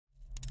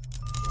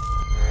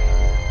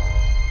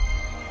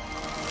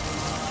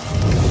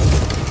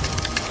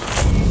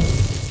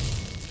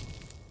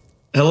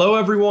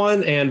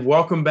everyone, and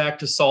welcome back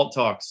to SALT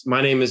Talks.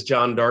 My name is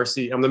John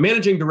Darcy. I'm the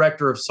managing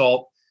director of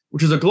SALT,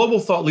 which is a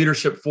global thought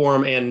leadership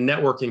forum and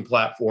networking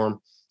platform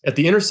at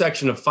the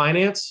intersection of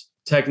finance,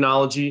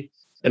 technology,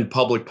 and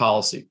public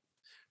policy.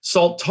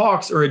 SALT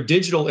Talks are a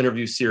digital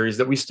interview series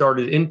that we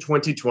started in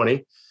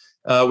 2020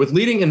 with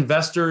leading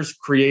investors,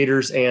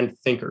 creators, and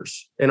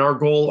thinkers. And our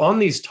goal on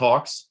these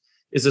talks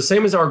is the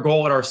same as our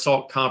goal at our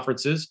SALT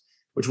conferences,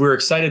 which we're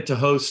excited to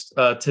host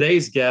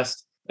today's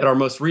guest at our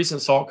most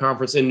recent SALT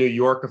conference in New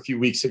York a few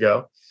weeks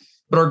ago.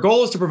 But our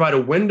goal is to provide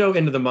a window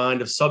into the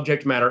mind of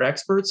subject matter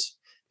experts,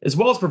 as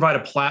well as provide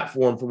a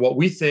platform for what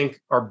we think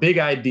are big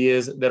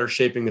ideas that are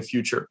shaping the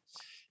future.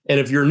 And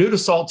if you're new to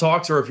SALT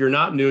Talks, or if you're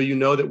not new, you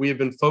know that we have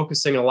been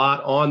focusing a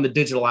lot on the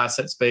digital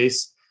asset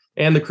space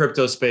and the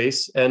crypto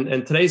space. And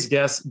today's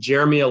guest,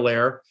 Jeremy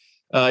Allaire,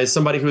 is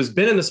somebody who has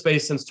been in the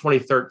space since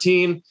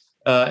 2013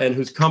 and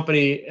whose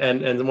company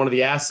and one of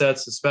the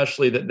assets,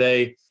 especially that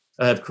they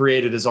have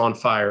created, is on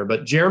fire.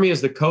 But Jeremy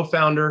is the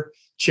co-founder,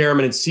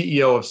 chairman, and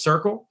CEO of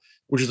Circle,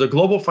 which is a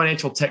global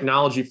financial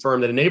technology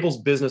firm that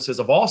enables businesses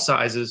of all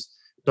sizes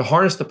to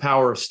harness the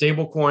power of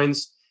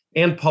stablecoins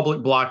and public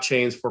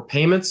blockchains for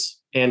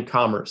payments and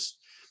commerce.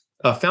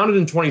 Founded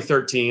in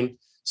 2013,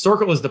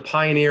 Circle is the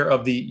pioneer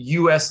of the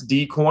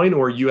USD coin,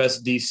 or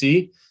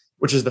USDC,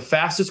 which is the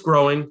fastest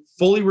growing,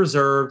 fully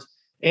reserved,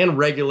 and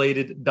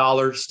regulated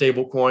dollar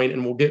stablecoin.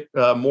 And we'll get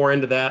more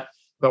into that,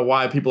 about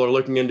why people are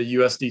looking into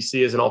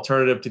USDC as an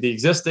alternative to the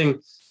existing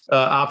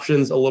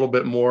options a little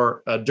bit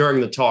more during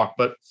the talk.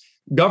 But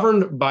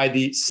governed by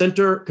the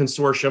Center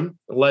Consortium,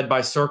 led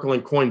by Circle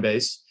and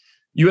Coinbase,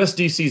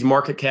 USDC's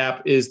market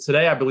cap is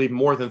today, I believe,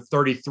 more than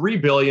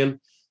 $33 billion,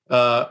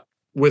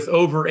 with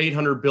over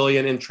 $800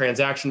 billion in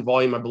transaction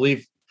volume. I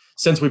believe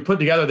since we put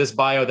together this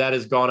bio, that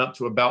has gone up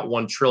to about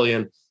 $1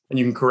 trillion. And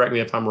you can correct me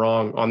if I'm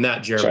wrong on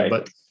that, Jeremy. Right.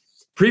 But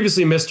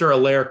previously, Mr.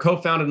 Allaire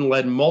co-founded and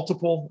led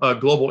multiple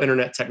global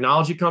internet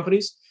technology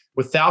companies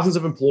with thousands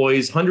of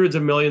employees, hundreds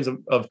of millions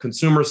of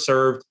consumers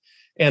served,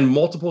 and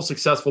multiple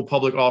successful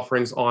public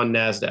offerings on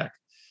NASDAQ.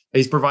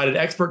 He's provided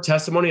expert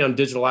testimony on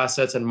digital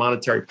assets and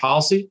monetary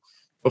policy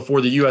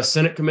before the U.S.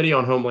 Senate Committee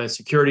on Homeland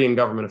Security and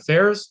Government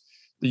Affairs,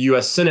 the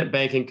U.S. Senate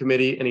Banking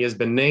Committee, and he has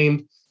been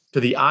named to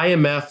the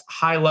IMF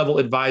High-Level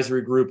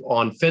Advisory Group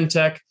on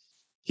FinTech.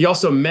 He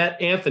also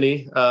met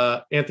Anthony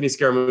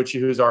Scaramucci,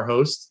 who's our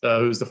host,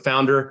 who's the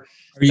founder.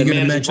 Are you going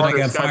to mention I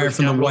got fired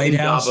from the White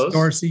House,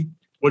 Darcy?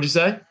 What'd you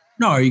say?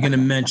 No, are you going to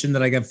mention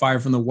that I got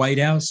fired from the White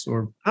House?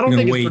 Or I don't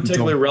think it's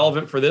particularly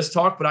relevant for this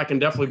talk, but I can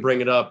definitely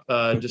bring it up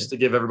just to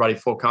give everybody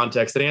full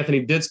contect. That Anthony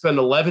did spend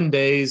 11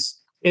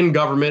 days in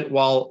government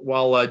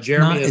while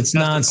Jeremy. It's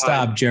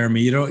nonstop,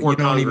 Jeremy. You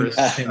don't even.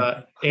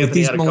 With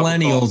these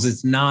millennials,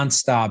 it's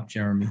nonstop,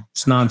 Jeremy.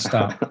 It's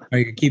nonstop. All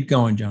right, keep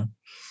going, John.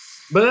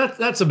 But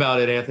that's about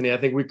it, Anthony. I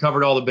think we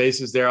covered all the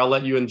bases there. I'll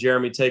let you and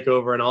Jeremy take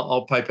over, and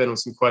I'll pipe in with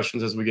some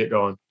questions as we get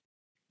going.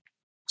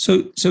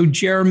 So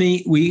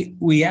Jeremy,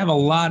 we have a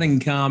lot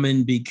in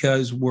common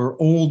because we're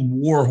old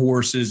war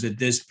horses at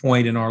this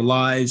point in our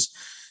lives,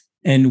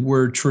 and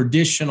we're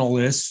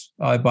traditionalists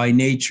by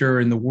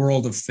nature in the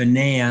world of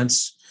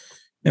finance.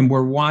 And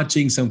we're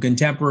watching some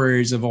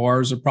contemporaries of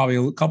ours, are probably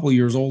a couple of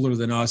years older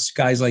than us,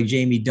 guys like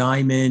Jamie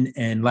Dimon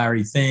and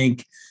Larry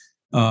Fink.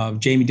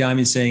 Jamie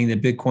Dimon saying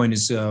that Bitcoin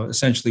is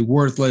essentially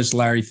worthless.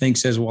 Larry Fink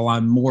says, well,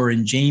 I'm more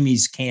in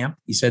Jamie's camp.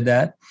 He said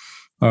that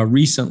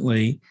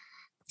recently.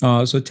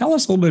 So tell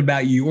us a little bit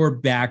about your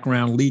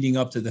background leading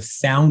up to the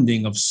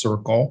founding of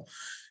Circle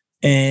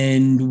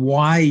and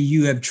why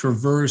you have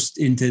traversed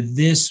into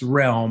this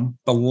realm,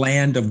 the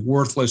land of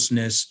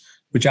worthlessness,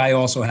 which I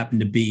also happen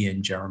to be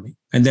in, Jeremy.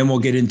 And then we'll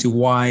get into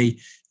why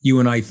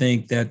you and I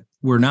think that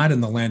we're not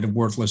in the land of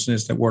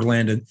worthlessness, that we're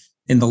landed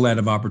in the land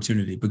of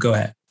opportunity. But go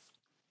ahead.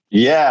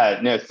 Yeah,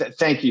 no,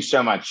 thank you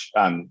so much.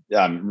 I'm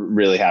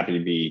really happy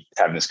to be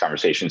having this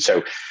conversation.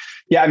 So,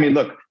 yeah, I mean,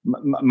 look,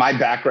 my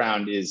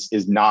background is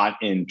not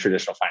in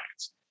traditional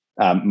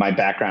finance. My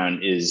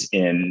background is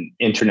in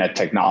internet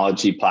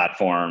technology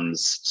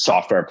platforms,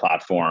 software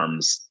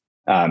platforms.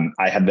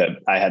 I had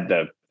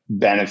the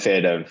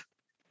benefit of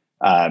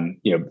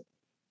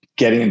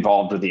getting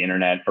involved with the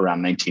internet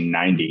around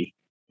 1990,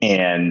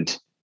 and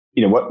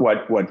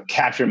what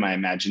captured my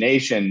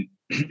imagination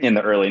in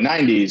the early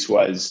 90s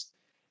was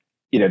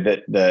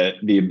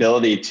the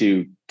ability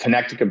to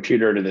connect a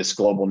computer to this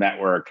global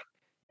network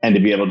and to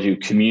be able to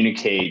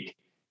communicate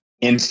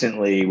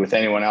instantly with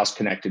anyone else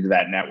connected to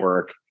that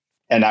network.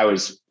 And I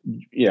was,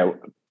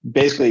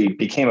 basically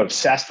became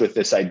obsessed with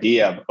this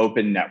idea of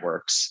open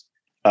networks,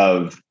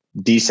 of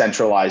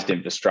decentralized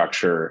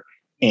infrastructure,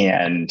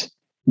 and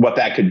what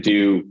that could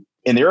do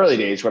in the early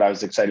days, what I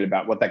was excited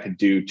about, what that could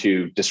do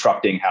to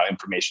disrupting how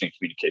information and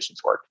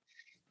communications work.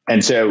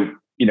 And so,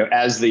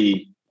 as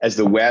the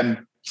web,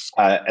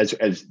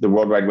 as the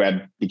World Wide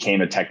Web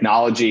became a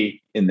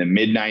technology in the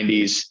mid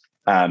 90s,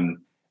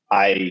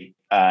 I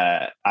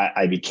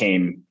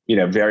became,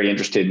 very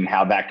interested in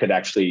how that could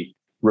actually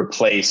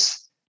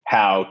replace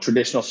how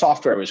traditional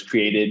software was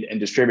created and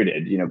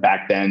distributed.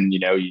 Back then, you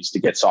used to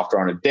get software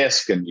on a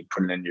disk and you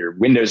put it in your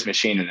Windows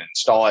machine and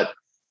install it.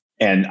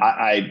 And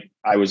I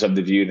was of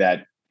the view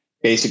that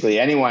basically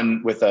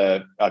anyone with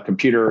a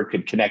computer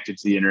could connect it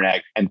to the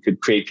internet and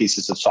could create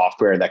pieces of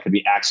software that could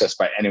be accessed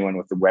by anyone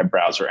with a web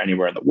browser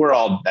anywhere in the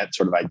world. That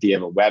sort of idea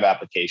of a web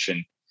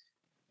application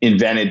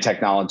invented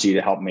technology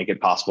to help make it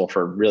possible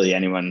for really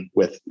anyone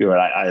with, what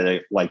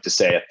I like to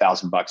say,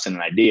 $1,000 in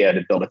an idea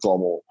to build a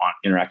global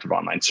interactive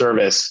online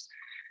service,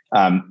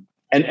 and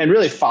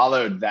really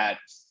followed that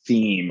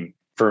theme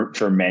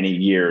for many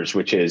years,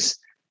 which is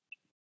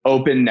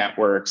open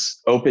networks,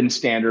 open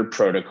standard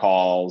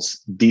protocols,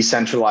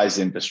 decentralized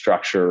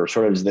infrastructure,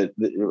 sort of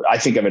I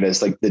think of it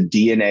as like the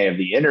DNA of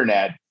the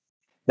internet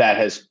that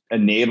has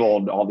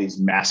enabled all these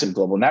massive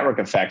global network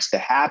effects to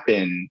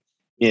happen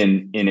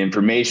in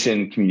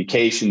information,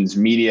 communications,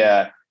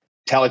 media,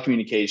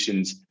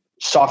 telecommunications,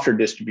 software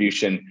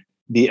distribution,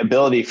 the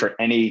ability for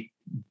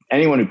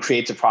anyone who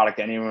creates a product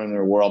anywhere in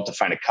the world to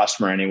find a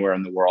customer anywhere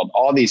in the world.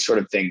 All these sort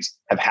of things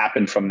have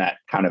happened from that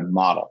kind of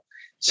model.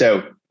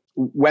 So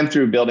went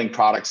through building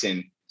products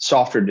in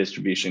software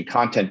distribution,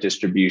 content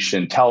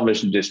distribution,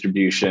 television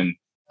distribution,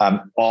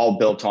 all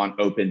built on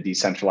open,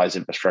 decentralized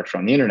infrastructure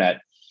on the internet.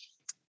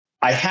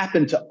 I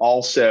happen to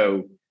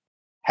also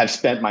have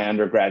spent my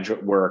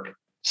undergraduate work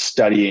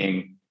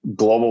studying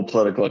global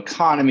political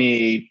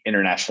economy,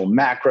 international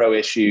macro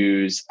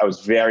issues. I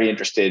was very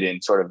interested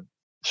in sort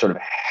of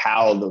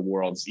how the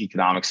world's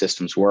economic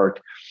systems work.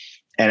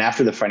 And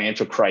after the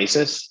financial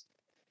crisis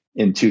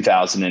in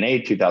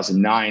 2008,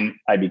 2009,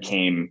 I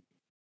became,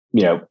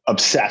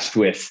 obsessed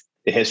with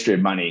the history of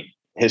money,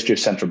 history of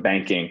central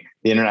banking,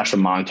 the international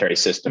monetary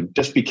system,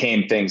 just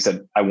became things that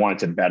I wanted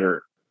to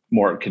better,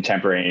 more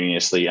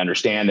contemporaneously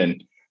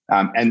understand.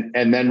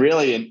 And then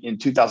really in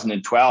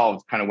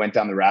 2012, kind of went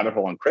down the rabbit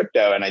hole on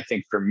crypto. And I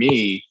think for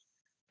me,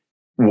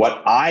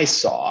 what I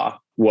saw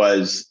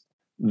was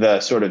the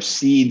sort of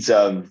seeds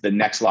of the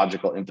next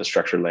logical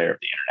infrastructure layer of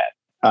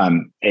the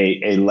internet,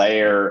 a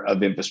layer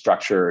of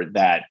infrastructure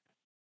that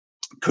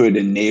could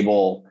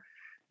enable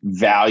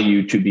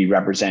value to be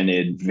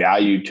represented,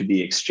 value to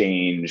be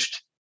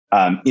exchanged,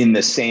 in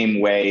the same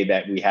way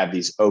that we have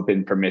these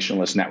open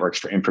permissionless networks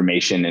for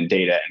information and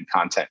data and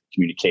content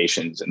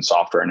communications and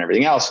software and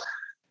everything else,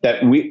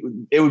 that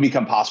it would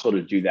become possible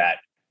to do that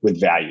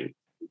with value.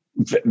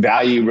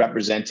 Value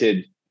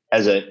represented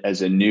as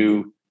a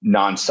new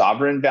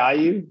non-sovereign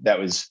value that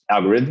was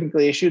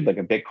algorithmically issued, like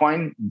a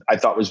Bitcoin, I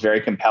thought was very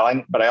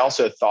compelling. But I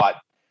also thought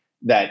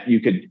that you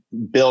could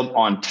build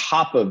on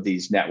top of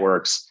these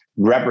networks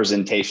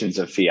representations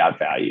of fiat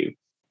value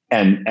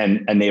and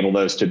enable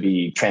those to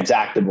be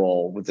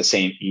transactable with the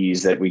same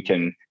ease that we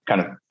can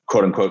kind of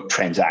quote unquote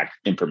transact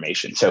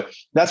information. So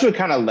that's what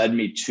kind of led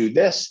me to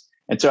this.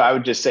 And so I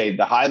would just say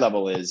the high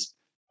level is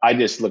I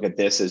just look at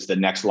this as the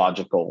next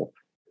logical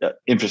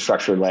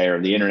infrastructure layer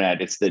of the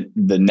internet. It's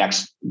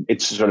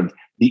it's sort of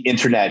the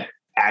internet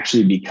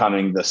actually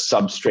becoming the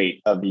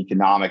substrate of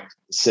economic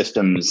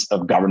systems,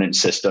 of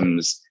governance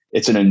systems.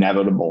 It's an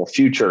inevitable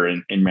future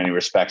in many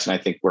respects. And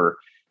I think we're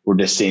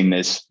just seeing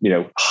this,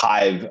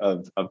 hive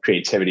of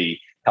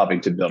creativity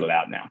helping to build it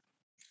out now.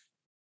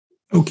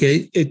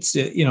 Okay, it's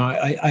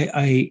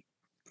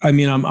I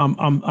mean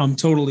I'm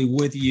totally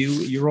with you.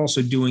 You're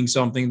also doing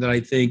something that I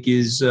think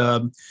is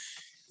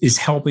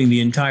helping the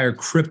entire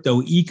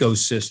crypto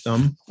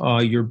ecosystem.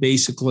 You're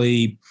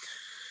basically,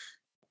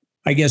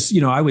 I guess,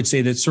 I would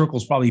say that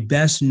Circle's probably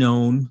best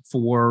known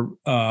for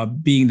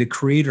being the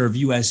creator of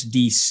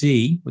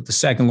USDC, with the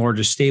second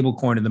largest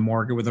stablecoin in the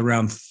market with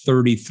around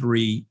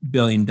 $33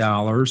 billion.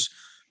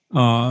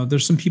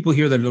 There's some people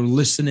here that are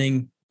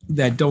listening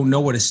that don't know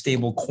what a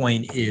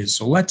stablecoin is.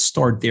 So let's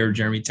start there,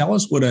 Jeremy. Tell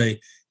us what a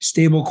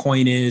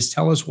stablecoin is.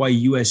 Tell us why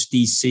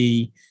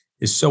USDC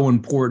is so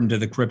important to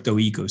the crypto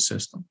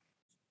ecosystem.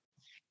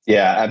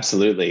 Yeah,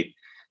 absolutely.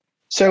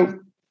 So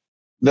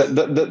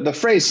the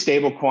phrase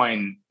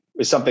stablecoin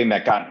is something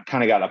that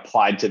got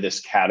applied to this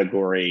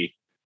category.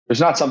 It's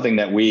not something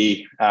that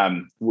we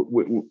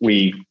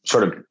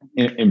sort of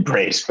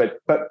embrace,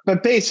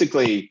 but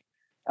basically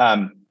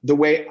the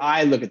way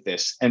I look at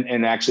this,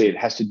 and actually it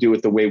has to do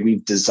with the way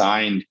we've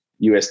designed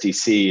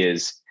USDC,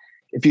 is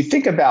if you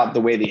think about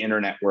the way the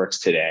internet works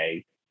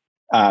today,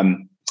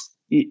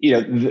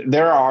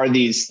 there are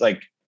these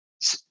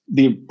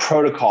the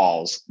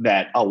protocols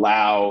that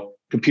allow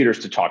computers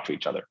to talk to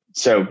each other.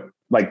 So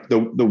like the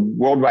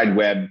World Wide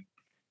Web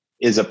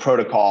is a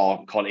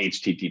protocol called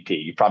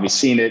HTTP. You've probably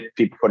seen it.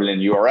 People put it in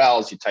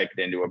URLs, you type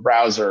it into a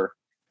browser.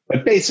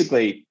 But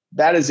basically,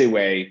 that is a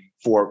way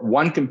for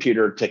one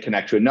computer to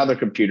connect to another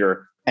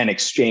computer and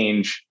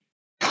exchange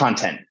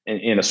content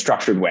in a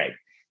structured way.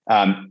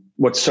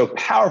 What's so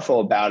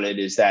powerful about it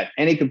is that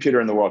any computer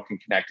in the world can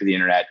connect to the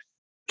internet,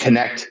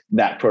 connect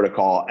that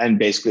protocol, and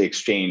basically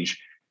exchange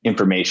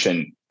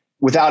information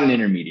without an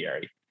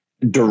intermediary,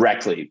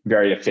 directly,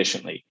 very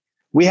efficiently.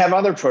 We have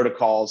other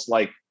protocols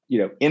like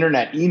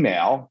internet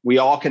email. We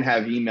all can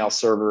have email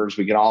servers.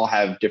 We can all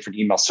have different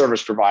email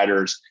service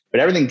providers, but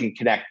everything can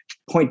connect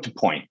point to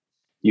point.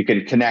 You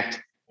can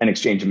connect and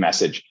exchange a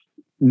message.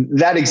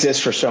 that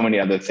exists for so many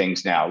other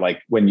things now.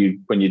 Like when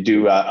you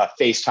do a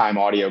FaceTime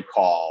audio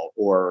call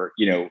or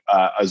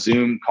a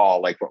Zoom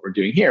call, like what we're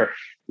doing here,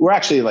 we're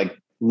actually like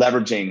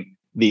leveraging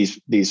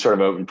these sort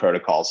of open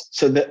protocols.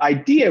 So the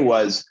idea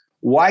was,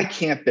 why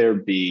can't there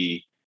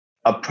be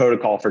a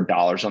protocol for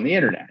dollars on the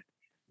internet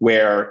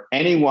where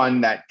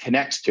anyone that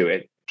connects to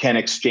it can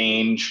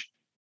exchange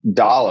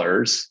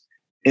dollars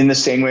in the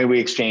same way we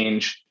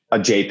exchange a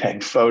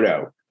JPEG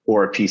photo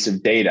or a piece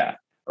of data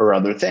or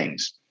other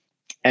things?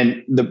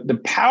 And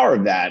the power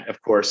of that, of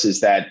course,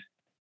 is that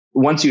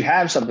once you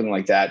have something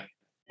like that,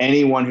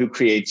 anyone who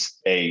creates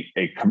a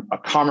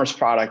commerce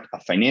product, a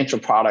financial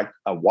product,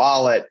 a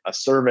wallet, a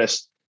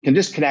service can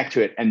just connect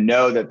to it and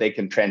know that they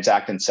can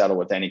transact and settle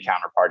with any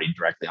counterparty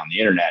directly on the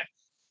internet,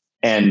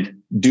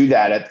 and do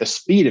that at the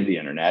speed of the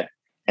internet,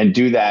 and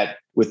do that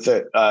with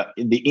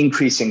the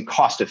increasing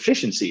cost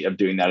efficiency of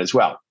doing that as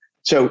well.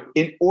 So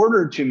in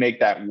order to make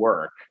that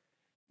work,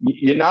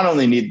 you not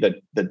only need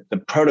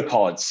the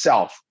protocol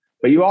itself,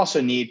 but you also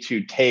need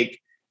to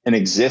take an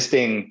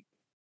existing,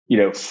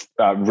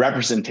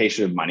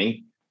 representation of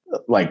money,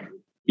 like,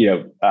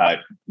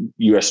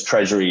 U.S.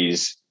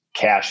 Treasuries,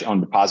 cash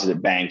on deposit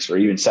at banks, or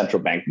even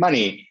central bank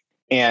money,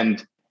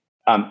 and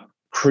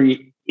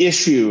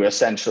issue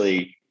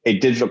essentially a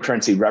digital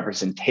currency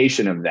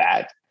representation of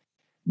that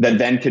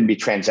then can be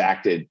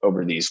transacted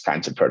over these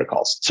kinds of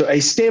protocols. So a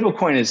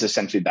stablecoin is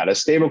essentially that. A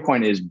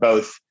stablecoin is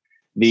both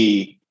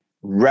the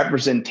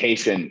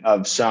representation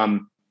of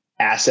some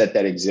asset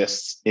that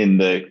exists in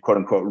the quote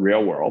unquote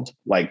real world,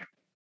 like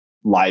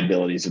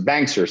liabilities of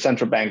banks or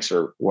central banks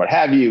or what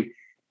have you.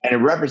 And it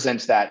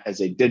represents that as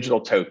a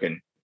digital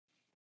token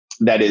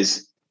that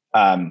is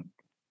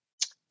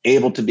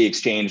able to be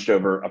exchanged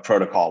over a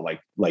protocol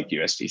like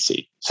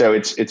USDC. So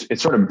it's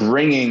sort of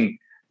bringing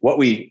what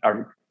we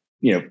are,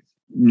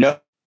 know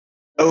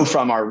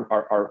from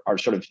our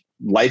sort of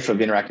life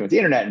of interacting with the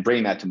internet and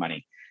bringing that to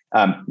money.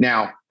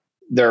 Now,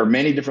 there are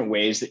many different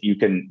ways that you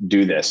can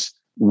do this.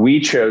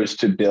 We chose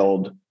to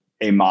build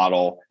a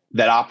model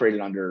that operated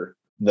under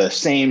the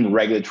same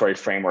regulatory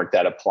framework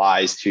that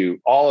applies to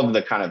all of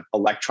the kind of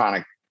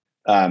electronic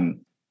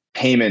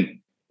payment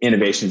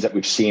innovations that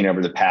we've seen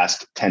over the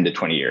past 10 to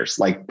 20 years,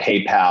 like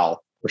PayPal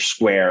or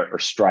Square or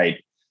Stripe.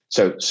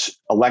 So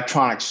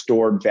electronic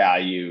stored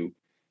value,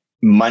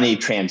 money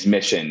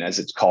transmission, as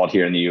it's called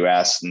here in the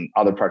US, and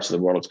other parts of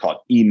the world, it's called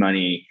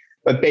e-money.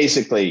 But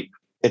basically,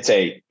 it's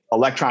a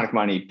electronic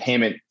money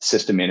payment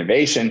system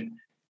innovation.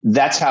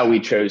 That's how we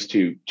chose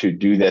to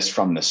do this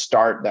from the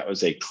start. That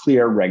was a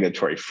clear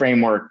regulatory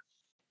framework.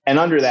 And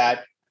under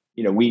that,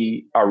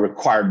 we are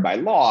required by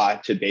law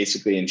to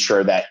basically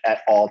ensure that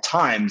at all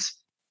times,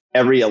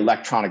 every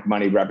electronic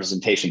money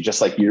representation, just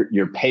like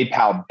your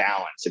PayPal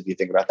balance, if you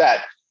think about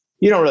that,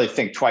 you don't really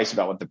think twice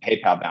about what the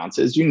PayPal balance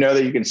is. You know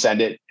that you can send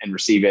it and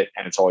receive it,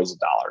 and it's always $1.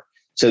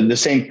 So the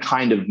same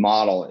kind of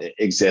model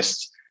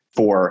exists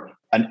for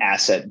an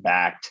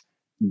asset-backed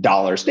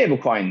dollar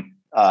stablecoin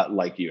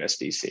like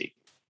USDC.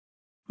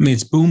 I mean,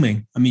 it's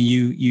booming. I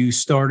mean, you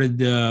started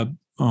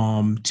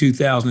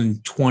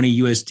 2020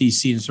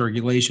 USDC in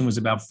circulation was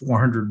about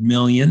 400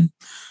 million.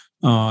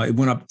 It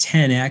went up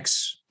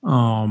 10x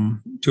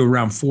to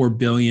around 4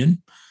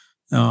 billion.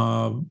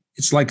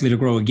 It's likely to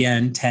grow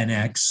again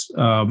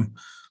 10x.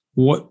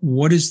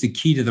 What is the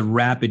key to the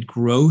rapid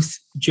growth,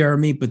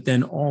 Jeremy? But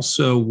then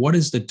also, what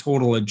is the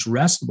total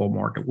addressable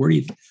market? Where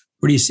do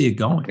you see it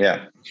going?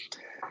 Yeah,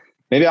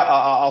 maybe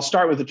I'll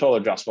start with the total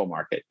addressable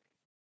market.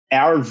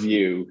 Our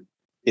view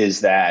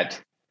is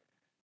that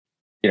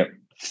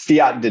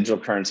fiat digital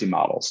currency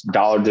models,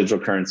 dollar digital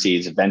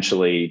currencies,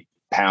 eventually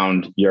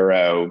pound,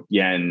 euro,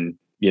 yen,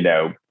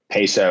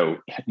 peso,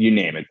 you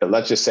name it. But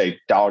let's just say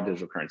dollar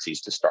digital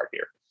currencies to start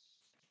here.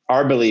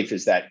 Our belief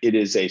is that it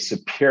is a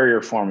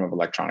superior form of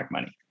electronic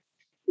money.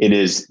 It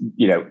is,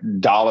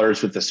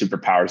 dollars with the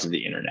superpowers of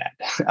the internet.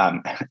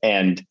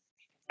 And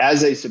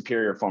as a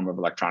superior form of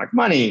electronic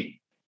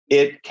money,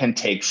 it can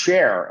take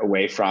share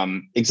away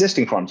from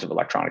existing forms of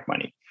electronic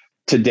money.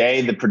 Today,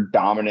 the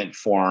predominant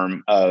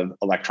form of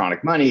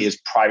electronic money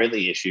is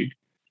privately issued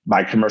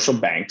by commercial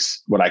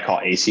banks, what I call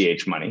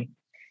ACH money.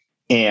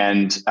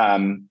 And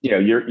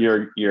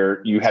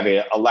you have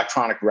an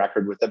electronic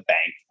record with a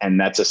bank, and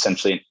that's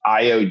essentially an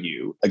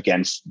IOU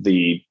against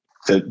the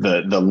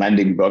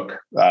lending book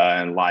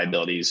and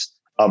liabilities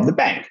of the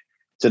bank.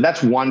 So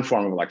that's one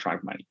form of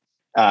electronic money.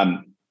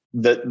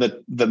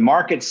 The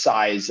market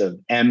size of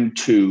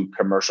M2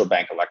 commercial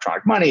bank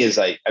electronic money is,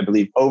 I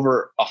believe,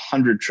 over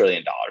 $100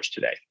 trillion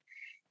today.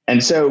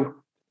 And so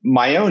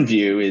my own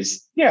view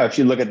is, if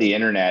you look at the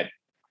internet,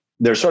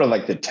 there's sort of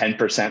like the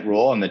 10%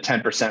 rule, and the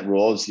 10%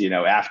 rule is,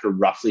 after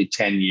roughly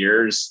 10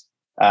 years,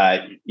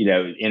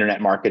 internet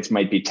markets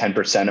might be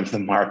 10% of the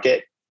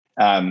market.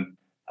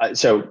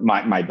 So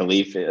my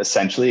belief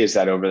essentially is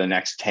that over the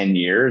next 10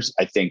 years,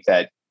 I think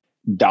that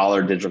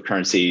dollar digital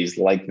currencies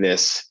like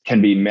this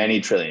can be many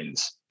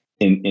trillions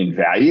in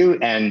value.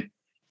 And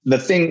the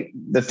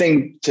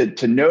thing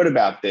to note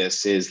about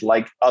this is,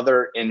 like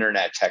other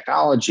internet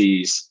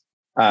technologies,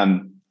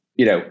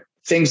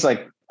 things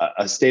like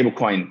a stable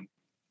coin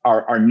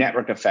are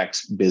network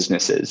effects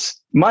businesses.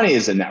 Money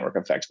is a network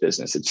effects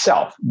business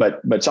itself,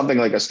 but something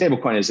like a stable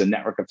coin is a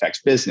network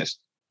effects business.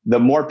 The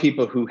more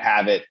people who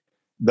have it,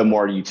 the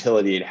more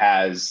utility it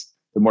has.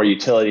 The more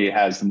utility it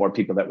has, the more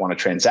people that want to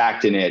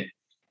transact in it.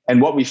 And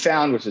what we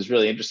found, which is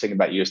really interesting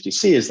about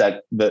USDC, is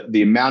that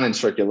the amount in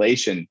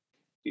circulation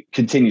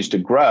continues to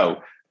grow.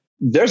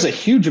 There's a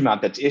huge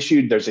amount that's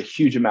issued. There's a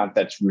huge amount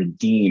that's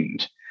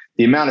redeemed.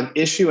 The amount of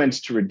issuance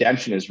to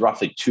redemption is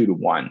roughly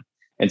 2-to-1.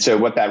 And so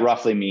what that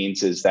roughly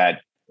means is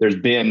that there's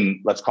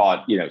been, let's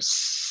call it,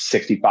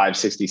 65,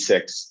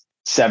 66,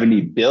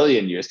 70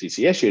 billion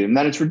USDC issued, and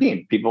then it's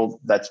redeemed. People,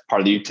 that's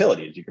part of the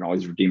utility. You can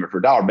always redeem it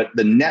for $1, but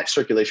the net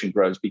circulation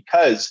grows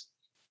because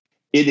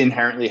it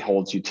inherently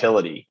holds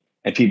utility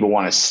and people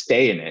want to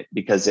stay in it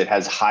because it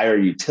has higher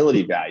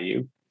utility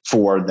value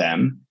for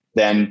them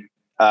than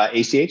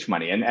ACH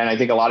money. And I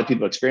think a lot of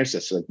people experience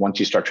this. Like once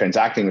you start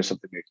transacting with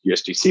something like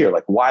USDC, you're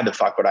like, why the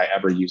fuck would I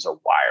ever use a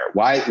wire?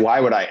 Why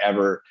would I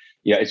ever,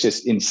 it's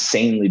just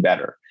insanely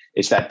better.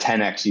 It's that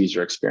 10x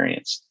user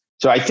experience.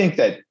 So I think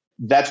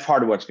that's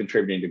part of what's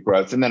contributing to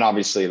growth. And then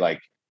obviously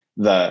like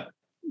the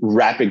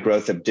rapid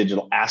growth of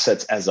digital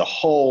assets as a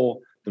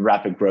whole, the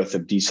rapid growth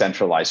of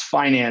decentralized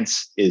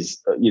finance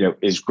is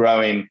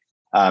growing.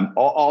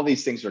 All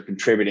these things are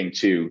contributing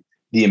to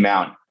the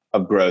amount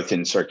of growth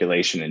in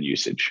circulation and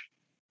usage.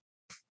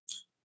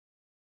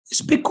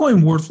 Is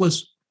Bitcoin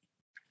worthless?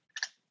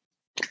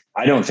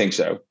 I don't think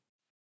so.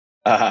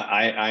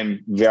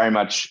 I'm very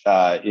much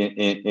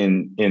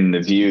in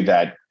the view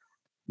that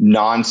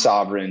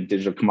non-sovereign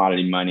digital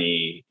commodity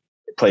money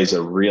plays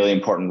a really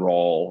important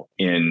role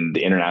in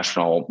the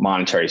international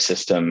monetary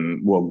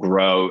system, will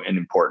grow in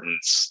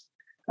importance.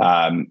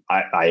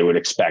 I would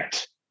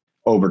expect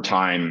over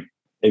time,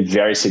 a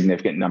very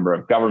significant number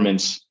of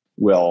governments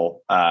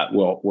will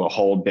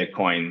hold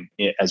Bitcoin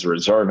as a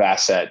reserve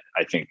asset.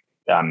 I think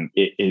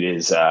it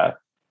is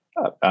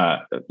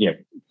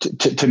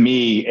to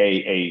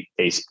me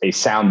a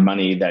sound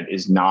money that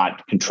is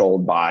not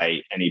controlled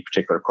by any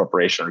particular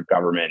corporation or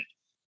government,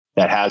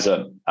 that has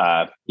a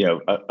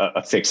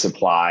fixed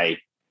supply,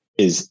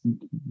 is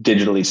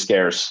digitally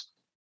scarce,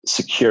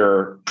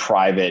 secure,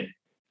 private,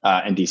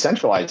 and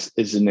decentralized,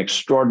 is an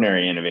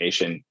extraordinary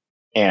innovation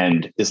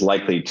and is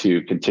likely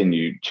to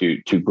continue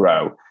to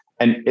grow.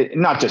 And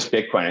not just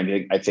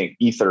Bitcoin. I think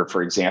Ether,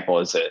 for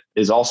example,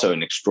 is also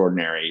an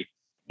extraordinary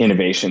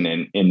innovation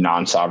in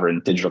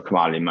non-sovereign digital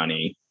commodity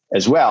money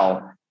as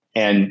well.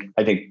 And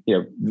I think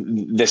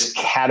this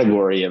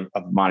category of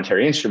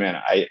monetary instrument,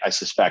 I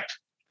suspect,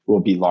 will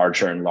be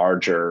larger and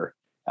larger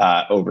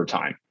over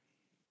time.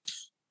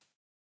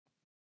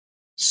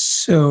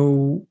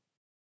 So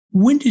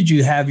when did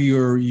you have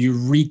your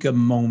eureka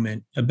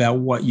moment about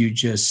what you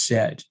just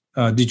said?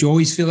 Did you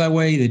always feel that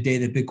way the day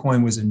that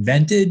Bitcoin was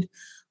invented?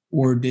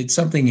 Or did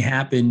something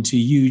happen to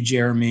you,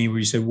 Jeremy, where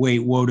you said,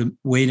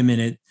 wait a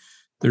minute,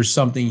 there's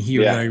something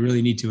here that I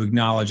really need to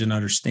acknowledge and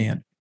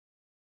understand?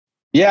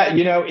 Yeah,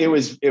 it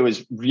was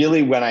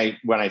really when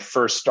I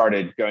first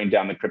started going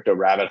down the crypto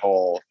rabbit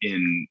hole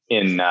in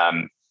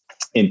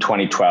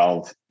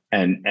 2012,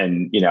 and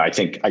I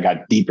think I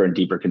got deeper and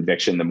deeper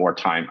conviction the more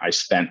time I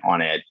spent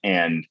on it,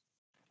 and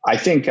I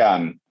think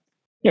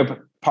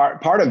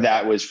part of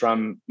that was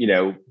from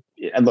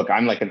and look,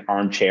 I'm like an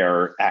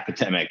armchair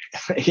academic,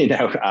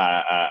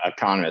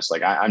 economist.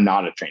 Like I'm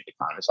not a trained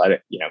economist.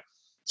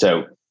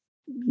 So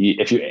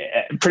if you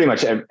pretty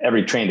much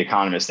every trained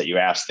economist that you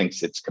ask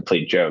thinks it's a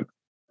complete joke.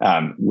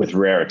 With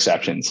rare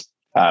exceptions,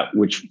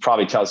 which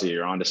probably tells you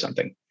you're onto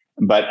something.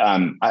 But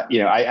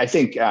I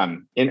think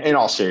in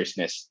all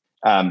seriousness,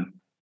 following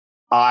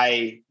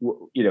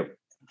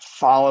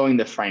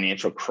the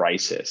financial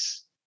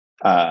crisis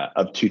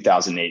of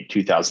 2008,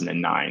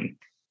 2009,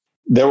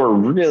 there were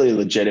really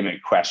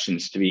legitimate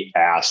questions to be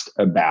asked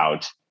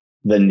about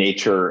the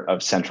nature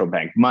of central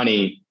bank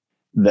money,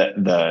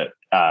 the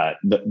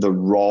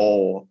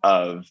role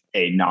of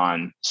a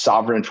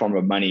non-sovereign form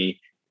of money.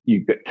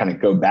 You could kind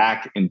of go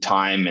back in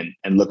time and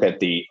look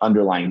at the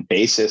underlying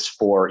basis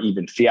for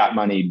even fiat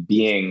money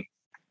being,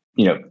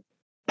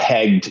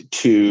 pegged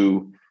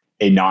to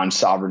a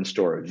non-sovereign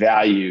store of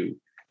value.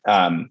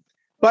 But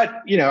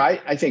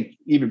I think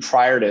even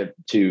prior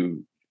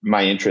to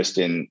my interest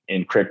in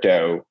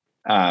crypto,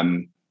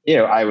 I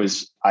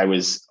was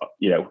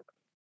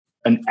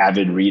an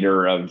avid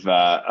reader of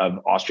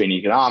Austrian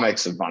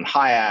economics, of von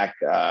Hayek,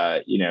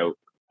 I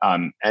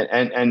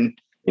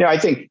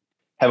think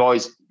have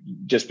always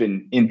just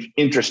been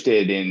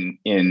interested in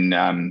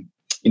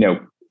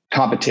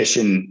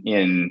competition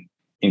in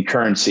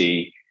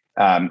currency,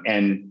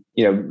 and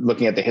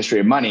looking at the history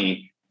of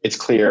money, it's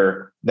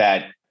clear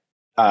that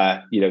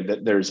that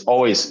there's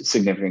always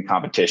significant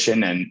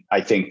competition, and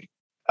I think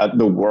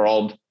the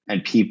world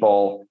and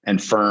people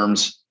and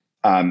firms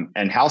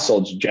and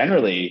households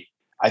generally,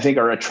 I think,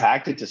 are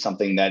attracted to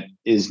something that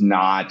is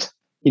not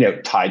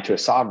tied to a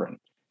sovereign,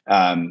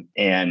 and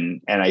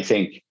I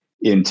think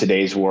in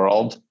today's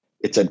world,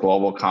 it's a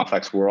global,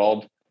 complex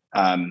world.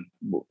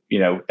 People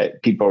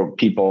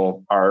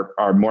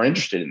are more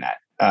interested in that.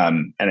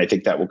 And I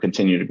think that will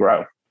continue to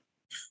grow.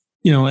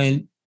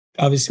 And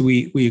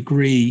obviously we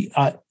agree.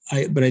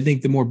 But I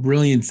think the more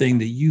brilliant thing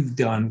that you've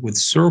done with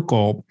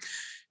Circle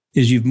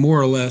is you've more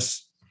or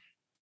less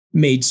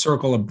made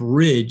Circle a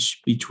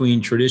bridge between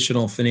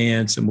traditional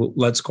finance and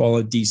let's call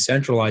it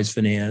decentralized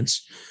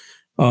finance.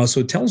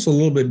 So tell us a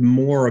little bit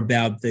more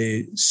about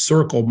the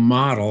Circle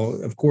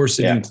model. Of course,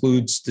 it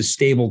includes the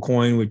stable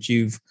coin, which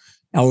you've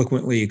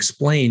eloquently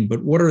explained,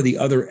 but what are the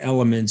other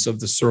elements of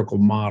the Circle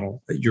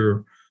model that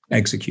you're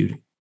executing?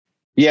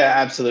 Yeah,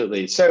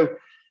 absolutely. So,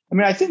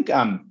 I think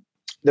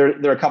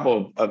there are a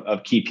couple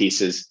of key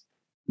pieces.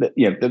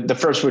 The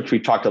first, which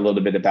we've talked a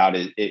little bit about,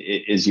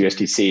 is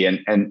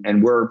USDC,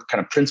 and we're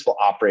kind of principal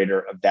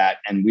operator of that.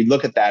 And we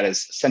look at that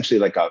as essentially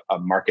like a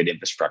market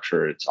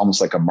infrastructure. It's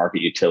almost like a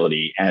market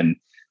utility. And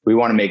we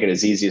want to make it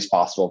as easy as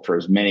possible for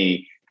as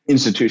many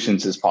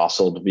institutions as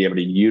possible to be able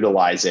to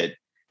utilize it,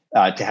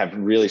 to have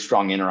really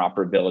strong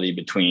interoperability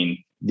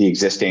between the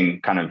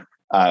existing kind of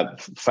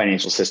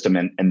financial system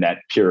and that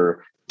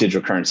pure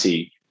digital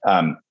currency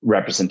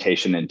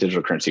representation and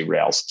digital currency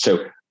rails.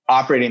 So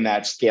operating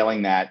that,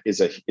 scaling that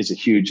is a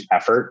huge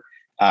effort,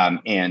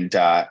 and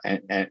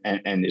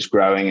is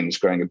growing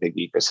a big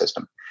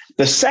ecosystem.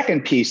 The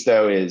second piece,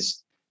 though,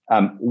 is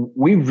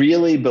we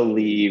really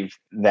believe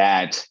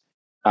that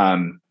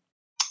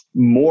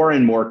more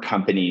and more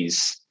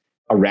companies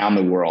around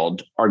the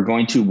world are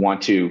going to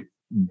want to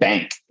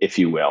bank, if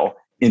you will,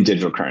 in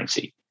digital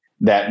currency.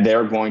 That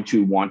they're going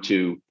to want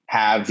to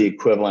have the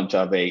equivalent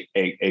of a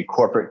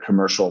corporate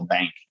commercial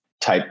bank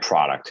type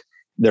product.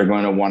 They're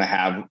going to want to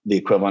have the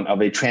equivalent of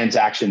a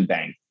transaction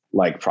bank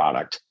like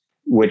product,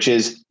 which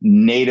is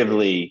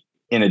natively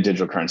in a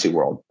digital currency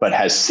world, but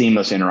has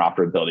seamless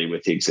interoperability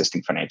with the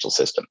existing financial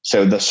system.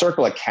 So the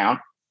Circle account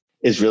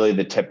is really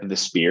the tip of the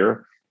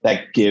spear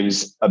that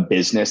gives a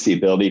business the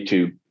ability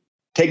to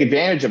take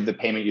advantage of the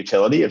payment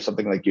utility of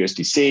something like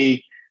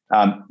USDC.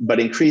 But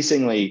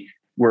increasingly,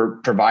 we're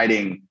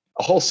providing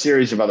a whole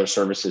series of other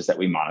services that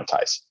we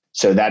monetize.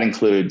 So that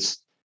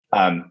includes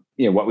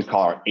what we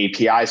call our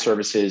API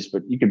services,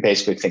 but you can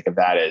basically think of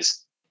that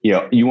as,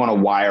 you want to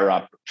wire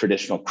up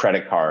traditional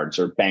credit cards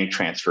or bank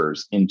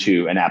transfers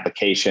into an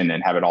application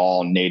and have it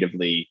all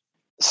natively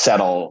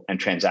settle and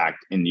transact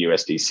in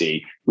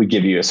USDC. We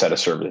give you a set of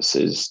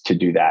services to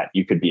do that.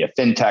 You could be a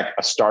fintech,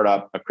 a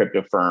startup, a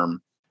crypto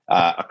firm,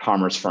 a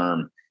commerce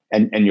firm,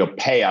 and you'll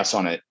pay us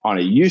on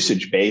a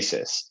usage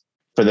basis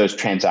for those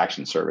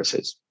transaction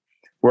services.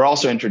 We're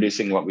also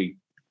introducing what we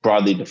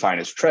broadly define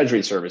as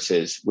treasury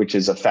services, which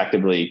is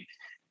effectively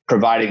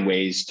providing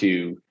ways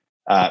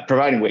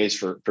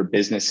for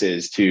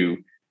businesses to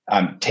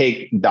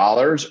take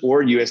dollars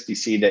or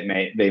USDC that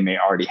they may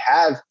already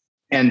have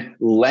and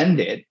lend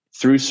it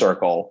through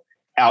Circle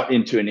out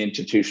into an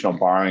institutional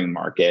borrowing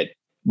market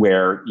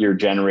where you're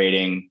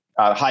generating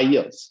high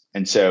yields.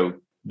 And so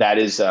that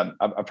is a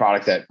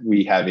product that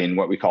we have in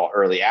what we call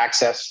early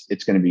access.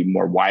 It's going to be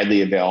more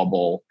widely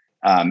available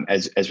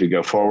as we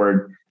go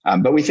forward.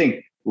 But we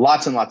think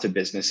lots and lots of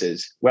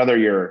businesses, whether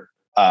you're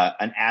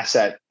an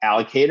asset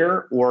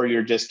allocator or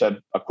you're just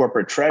a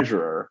corporate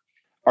treasurer,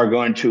 are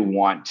going to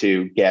want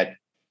to get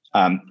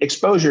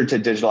exposure to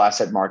digital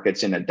asset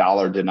markets in a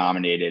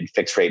dollar-denominated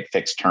fixed rate,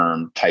 fixed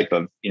term type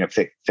of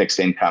fixed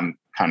income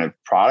kind of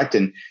product.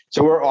 And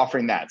so we're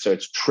offering that. So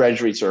it's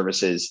treasury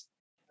services,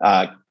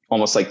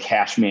 almost like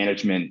cash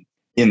management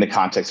in the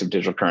context of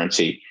digital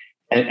currency.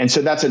 And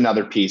so that's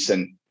another piece,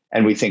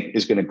 and we think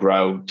is going to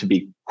grow to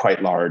be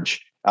quite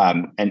large,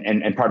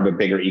 and part of a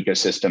bigger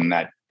ecosystem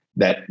that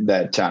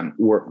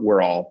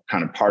we're all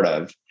kind of part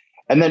of.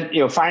 And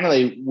then,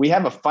 finally, we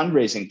have a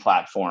fundraising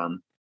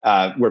platform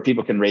where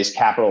people can raise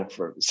capital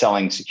for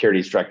selling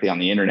securities directly on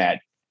the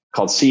internet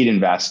called Seed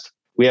Invest.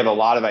 We have a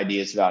lot of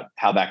ideas about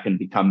how that can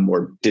become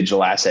more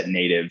digital asset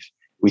native.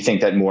 We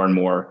think that more and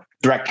more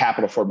direct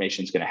capital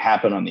formation is going to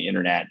happen on the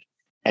internet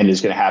and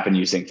is going to happen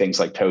using things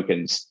like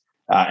tokens.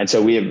 And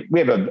so we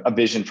have a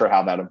vision for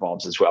how that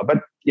evolves as well. But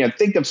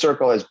think of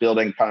Circle as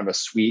building kind of a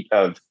suite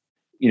of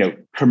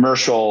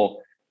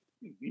commercial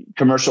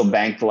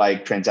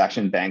bank-like,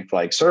 transaction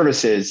bank-like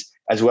services,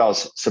 as well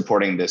as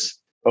supporting this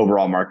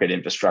overall market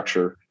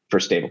infrastructure for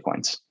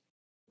stablecoins.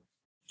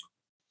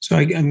 So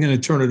I'm going to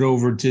turn it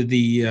over to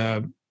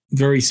the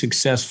very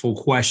successful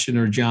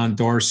questioner, John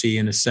Darcy,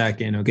 in a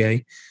second,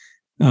 okay?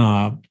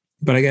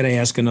 But I got to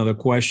ask another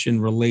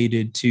question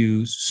related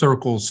to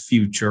Circle's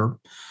future.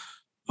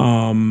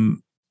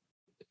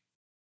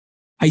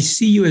 I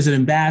see you as an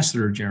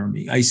ambassador,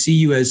 Jeremy. I see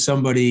you as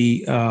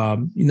somebody,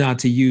 not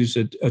to use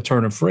a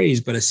turn of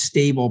phrase, but a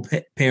stable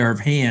pair of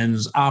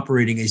hands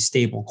operating a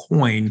stable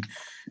coin.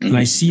 Mm-hmm. And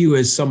I see you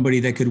as somebody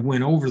that could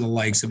win over the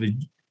likes of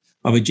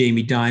a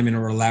Jamie Dimon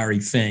or a Larry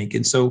Fink.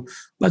 And so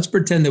let's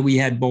pretend that we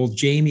had both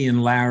Jamie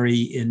and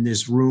Larry in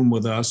this room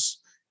with us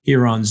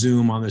here on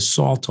Zoom on this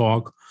Salt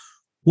Talk.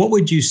 What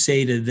would you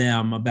say to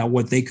them about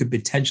what they could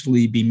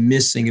potentially be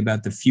missing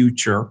about the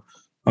future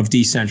of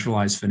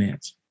decentralized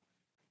finance?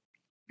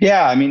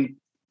 Yeah,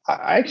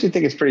 I actually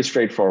think it's pretty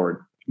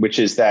straightforward, which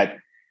is that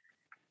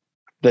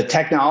the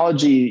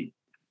technology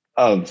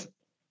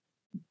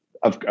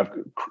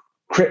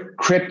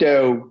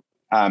crypto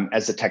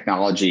as a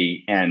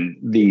technology and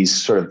these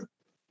sort of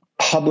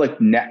public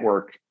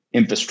network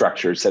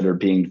infrastructures that are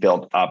being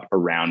built up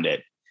around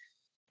it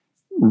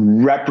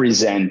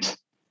represent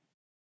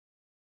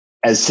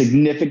as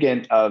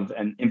significant of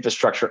an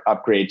infrastructure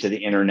upgrade to the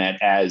internet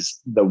as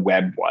the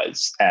web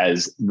was,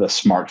 as the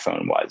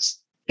smartphone was.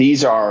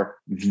 These are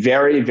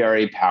very,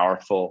 very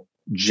powerful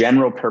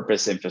general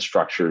purpose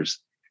infrastructures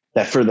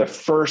that for the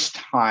first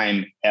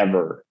time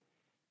ever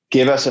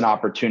give us an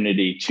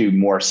opportunity to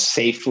more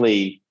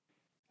safely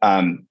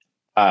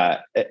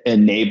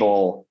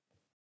enable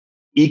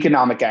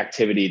economic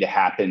activity to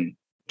happen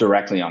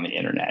directly on the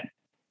internet,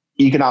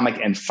 economic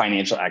and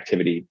financial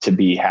activity to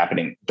be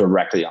happening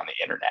directly on the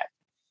internet.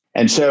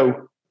 And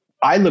so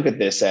I look at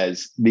this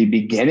as the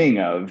beginning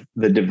of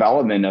the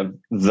development of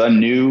the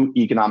new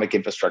economic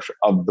infrastructure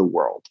of the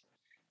world.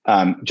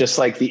 Just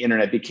like the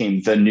internet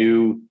became the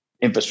new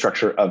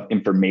infrastructure of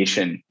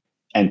information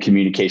and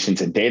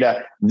communications and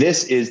data,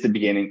 this is the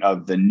beginning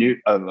of a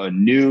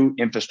new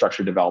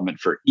infrastructure development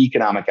for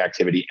economic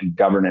activity and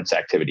governance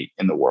activity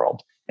in the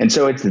world. And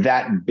so it's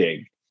that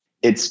big.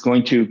 It's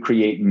going to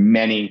create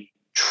many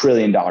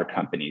trillion-dollar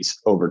companies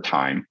over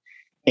time.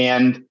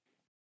 And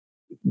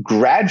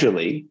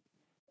gradually,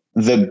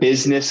 the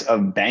business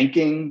of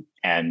banking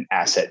and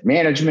asset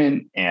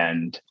management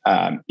and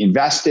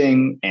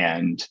investing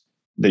and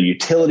the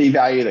utility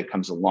value that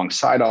comes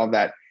alongside all of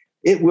that,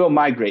 it will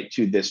migrate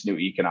to this new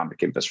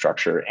economic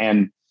infrastructure.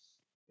 And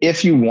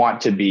if you want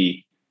to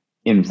be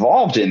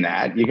involved in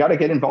that, you got to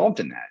get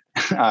involved in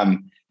that.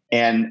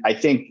 And I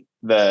think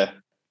the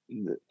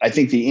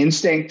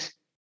instinct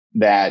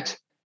that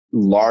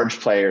large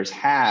players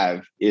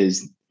have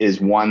is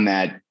one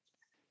that,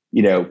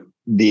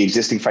 the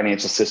existing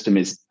financial system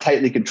is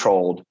tightly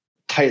controlled,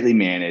 tightly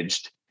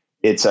managed.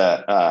 It's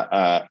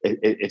a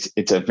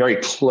very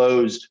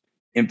closed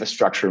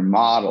infrastructure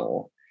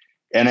model,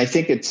 and I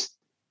think it's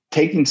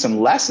taking some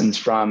lessons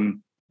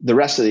from the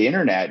rest of the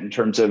internet in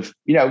terms of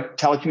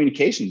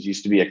telecommunications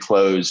used to be a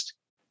closed,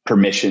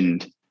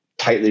 permissioned,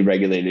 tightly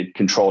regulated,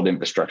 controlled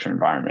infrastructure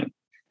environment.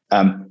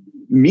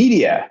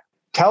 Media,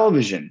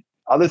 television,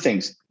 other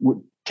things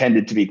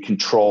tended to be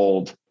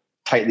controlled,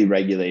 tightly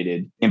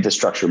regulated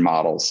infrastructure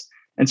models.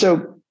 And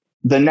so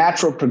the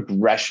natural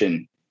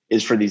progression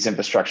is for these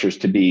infrastructures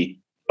to be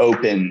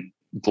open,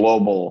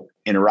 global,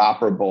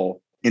 interoperable,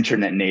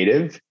 internet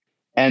native.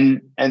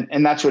 And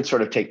that's what's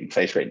sort of taking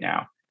place right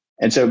now.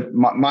 And so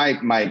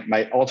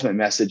my ultimate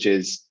message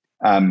is,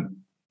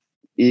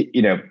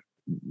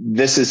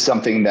 this is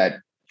something that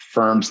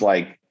firms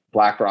like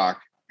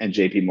BlackRock and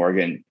JP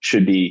Morgan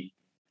should be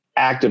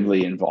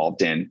actively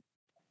involved in.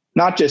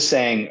 Not just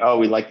saying, oh,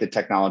 we like the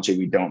technology,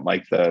 we don't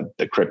like the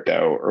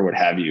crypto or what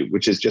have you,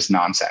 which is just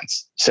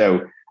nonsense.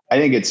 So I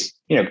think it's,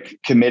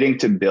 committing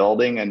to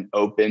building an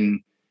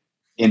open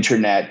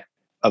internet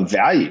of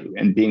value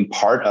and being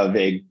part of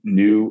a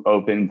new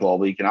open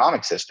global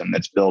economic system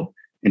that's built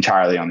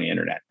entirely on the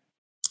internet.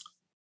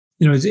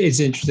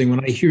 It's interesting.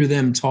 When I hear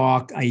them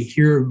talk, I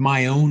hear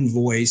my own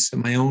voice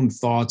and my own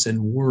thoughts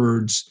and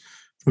words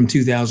from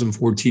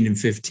 2014 and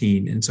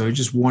 15. And so I'm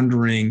just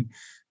wondering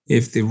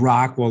if the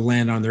rock will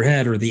land on their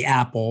head or the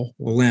apple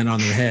will land on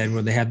their head,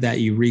 where they have that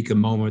eureka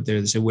moment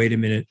there. They say, wait a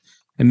minute,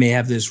 I may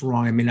have this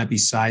wrong. I may not be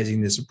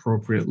sizing this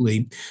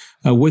appropriately.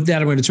 With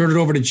that, I'm going to turn it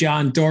over to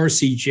John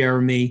Darcy,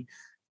 Jeremy.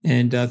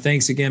 And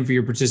thanks again for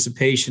your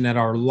participation at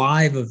our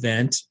live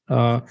event.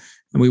 And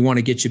we want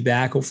to get you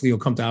back. Hopefully you'll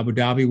come to Abu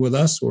Dhabi with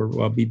us,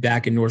 or be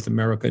back in North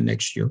America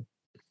next year.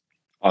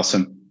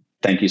 Awesome.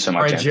 Thank you so much.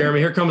 All right, Anthony. Jeremy,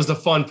 here comes the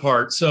fun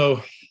part.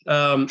 So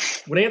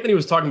when Anthony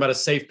was talking about a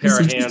safe pair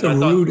of hands,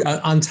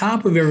 on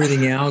top of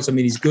everything else, I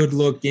mean, he's good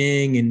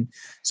looking, and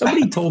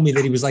somebody told me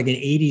that he was like an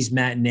 80s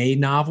matinee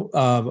novel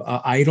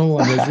idol,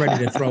 and I was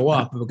ready to throw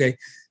up. Okay.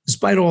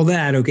 Despite all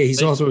that, okay,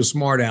 he's also a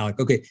smart aleck.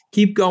 Okay.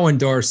 Keep going,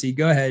 Darcy.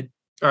 Go ahead.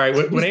 All right.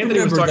 When Anthony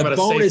was talking about a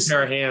safe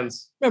pair of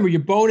hands. Remember,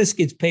 your bonus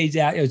gets paid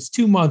out. It's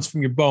 2 months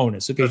from your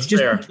bonus. Okay. That's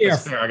just fair. be careful.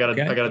 That's fair. I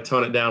gotta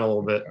tone it down a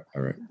little bit.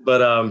 All right.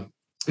 But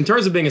in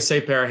terms of being a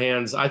safe pair of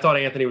hands, I thought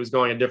Anthony was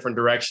going a different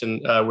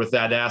direction with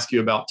that, to ask you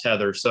about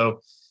Tether.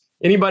 So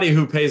anybody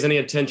who pays any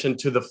attention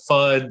to the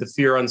FUD, the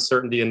fear,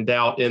 uncertainty, and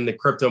doubt in the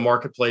crypto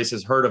marketplace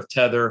has heard of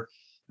Tether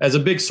as a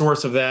big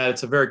source of that.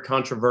 It's a very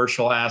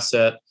controversial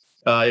asset.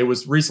 It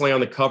was recently on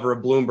the cover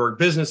of Bloomberg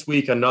Business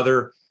Week,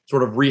 another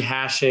sort of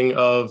rehashing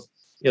of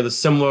the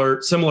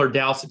similar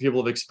doubts that people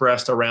have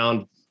expressed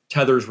around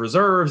Tether's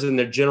reserves and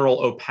the general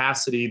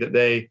opacity that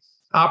they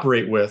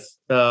operate with.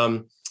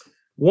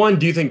 One,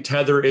 do you think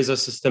Tether is a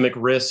systemic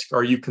risk?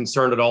 Are you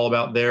concerned at all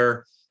about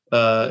their,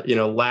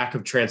 lack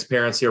of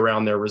transparency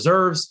around their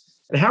reserves?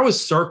 And how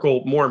has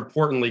Circle, more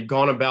importantly,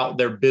 gone about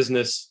their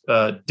business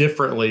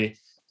differently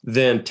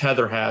than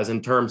Tether has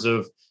in terms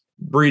of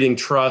breeding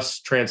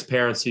trust,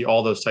 transparency,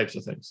 all those types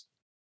of things?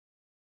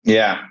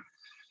 Yeah,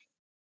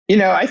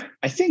 I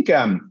think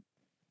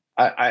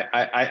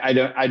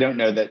I don't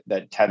know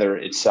that Tether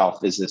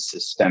itself is a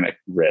systemic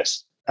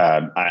risk.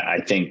 I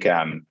think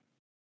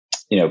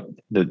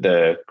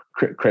the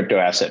crypto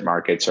asset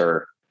markets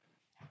are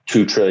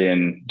 $2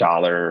 trillion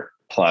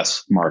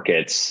plus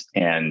markets,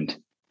 and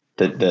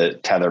the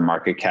Tether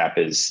market cap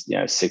is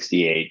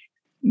 $68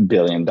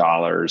 billion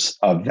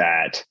of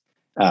that.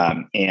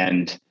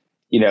 And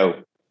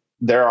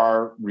there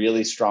are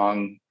really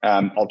strong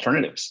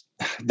alternatives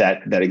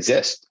that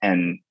exist,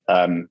 and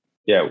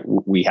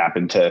we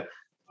happen to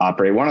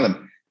operate one of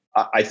them.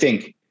 I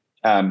think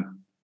when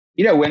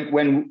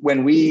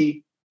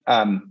we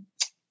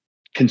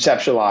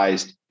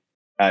conceptualized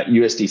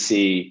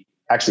USDC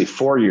actually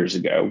 4 years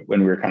ago, when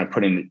we were kind of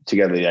putting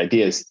together the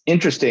ideas,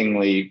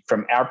 interestingly,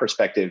 from our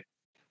perspective,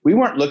 we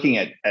weren't looking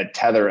at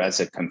Tether as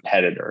a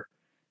competitor.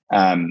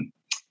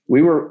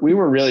 We were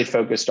really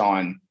focused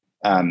on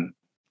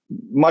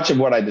much of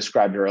what I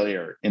described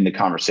earlier in the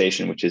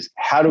conversation, which is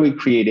how do we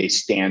create a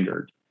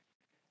standard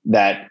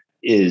that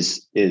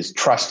is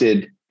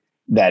trusted,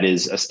 that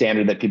is a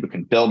standard that people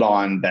can build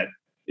on, that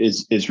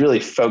is really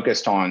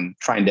focused on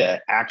trying to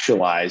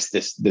actualize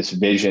this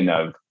vision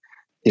of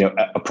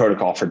a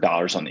protocol for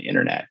dollars on the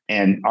internet.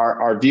 And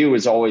our view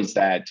is always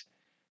that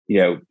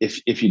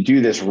if you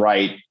do this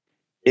right,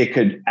 it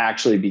could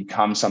actually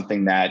become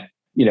something that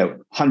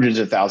hundreds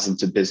of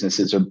thousands of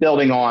businesses are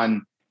building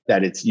on,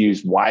 that it's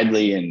used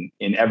widely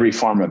in every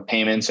form of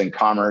payments and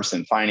commerce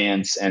and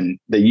finance, and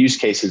the use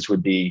cases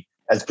would be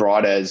as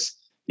broad as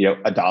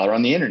a dollar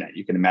on the internet.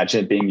 You can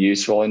imagine it being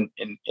useful in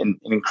an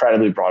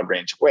incredibly broad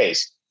range of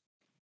ways.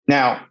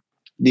 Now,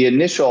 the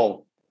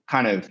initial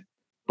kind of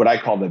what I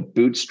call the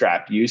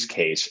bootstrap use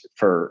case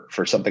for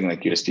something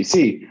like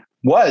USDC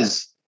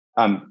was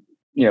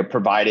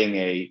providing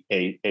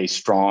a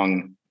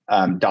strong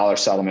dollar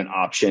settlement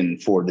option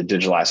for the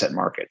digital asset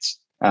markets.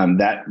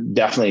 That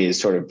definitely is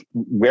sort of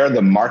where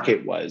the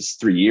market was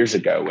 3 years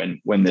ago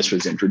when this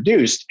was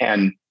introduced.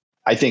 And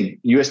I think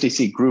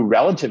USDC grew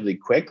relatively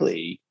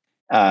quickly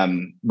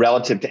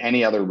relative to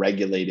any other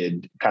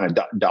regulated kind of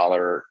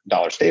dollar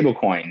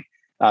stablecoin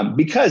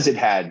because it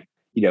had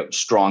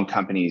strong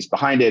companies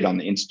behind it on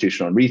the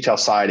institutional and retail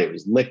side. It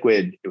was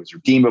liquid, it was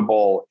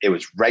redeemable, it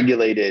was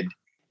regulated,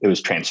 it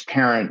was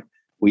transparent.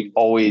 We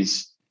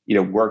always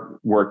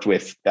worked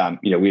with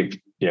we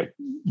have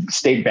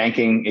state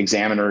banking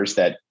examiners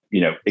that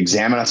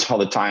examine us all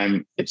the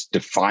time. It's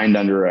defined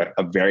under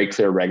a very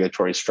clear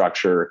regulatory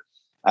structure.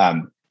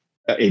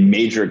 A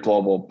major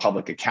global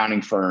public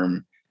accounting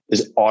firm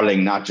is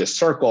auditing not just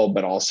Circle,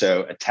 but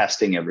also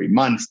attesting every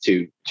month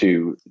to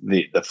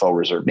the full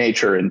reserve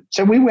nature. And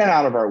so we went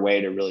out of our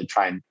way to really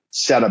try and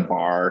set a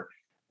bar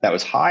that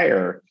was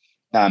higher,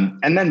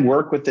 and then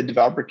work with the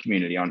developer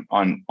community on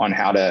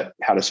how to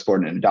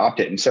support and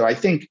adopt it. And so I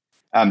think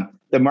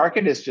the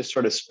market has just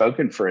sort of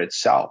spoken for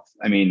itself.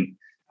 I mean,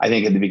 I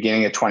think at the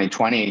beginning of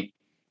 2020,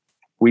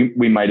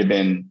 we might have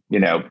been,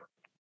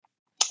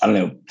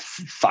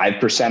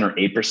 5% or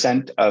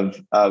 8%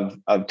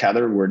 of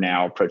Tether. We're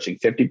now approaching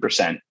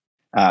 50%.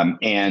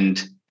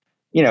 And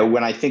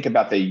when I think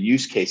about the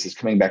use cases,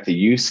 coming back to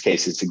use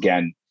cases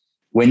again,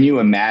 when you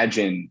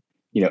imagine,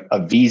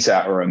 a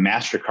Visa or a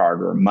MasterCard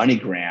or a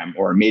MoneyGram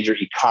or a major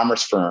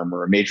e-commerce firm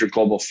or a major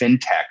global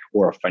fintech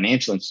or a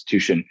financial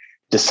institution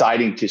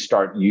deciding to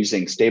start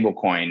using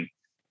stablecoin,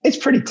 it's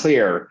pretty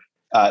clear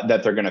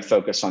that they're going to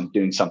focus on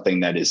doing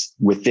something that is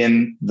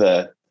within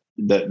the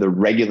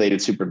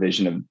regulated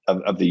supervision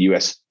of the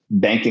U.S.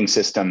 banking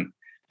system,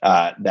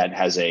 that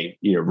has a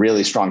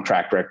really strong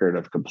track record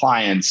of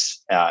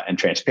compliance and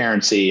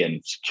transparency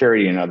and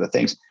security and other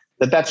things.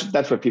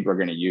 That's what people are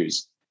going to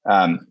use.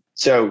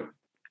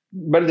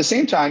 But at the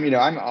same time,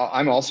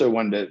 I'm also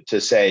one to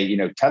say,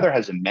 Tether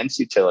has immense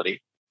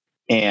utility,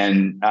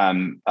 and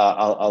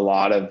a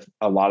lot of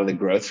the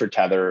growth for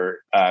Tether,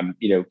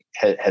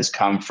 has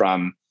come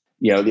from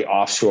the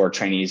offshore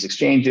Chinese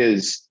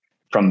exchanges,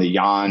 from the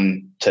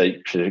yuan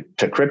to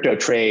crypto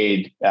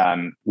trade,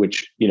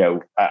 which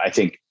I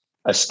think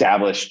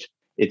established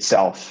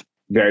itself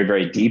very,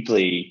 very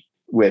deeply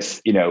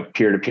with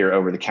peer-to-peer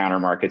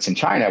over-the-counter markets in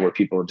China, where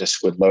people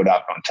just would load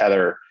up on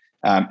Tether.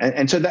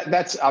 And so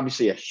that's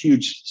obviously a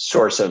huge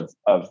source of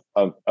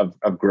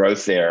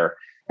growth there,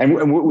 and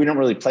we don't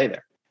really play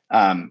there.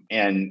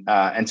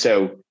 And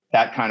so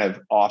that kind of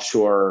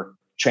offshore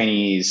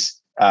Chinese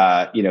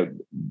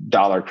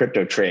dollar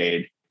crypto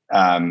trade,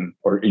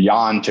 or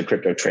yuan to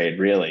crypto trade,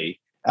 really,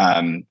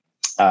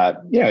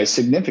 is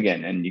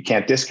significant, and you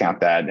can't discount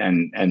that.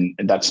 And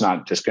that's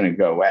not just going to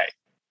go away,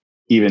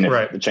 even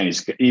if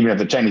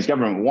the Chinese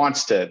government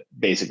wants to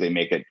basically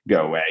make it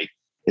go away.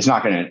 It's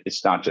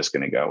not just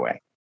going to go away.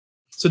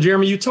 So,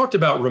 Jeremy, you talked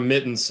about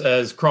remittance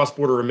as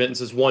cross-border remittance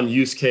as one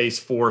use case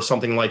for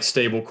something like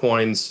stable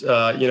coins.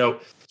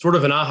 Sort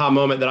of an aha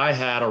moment that I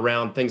had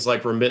around things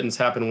like remittance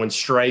happened when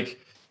Strike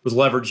was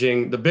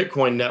leveraging the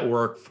Bitcoin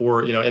network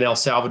for, in El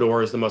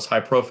Salvador is the most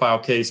high-profile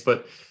case,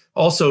 but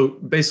also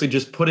basically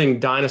just putting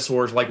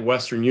dinosaurs like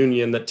Western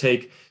Union that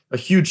take a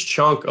huge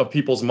chunk of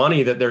people's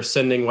money that they're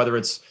sending, whether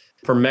it's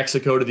from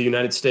Mexico to the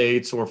United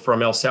States or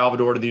from El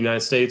Salvador to the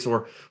United States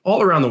or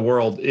all around the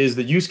world, is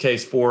the use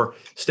case for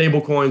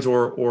stablecoins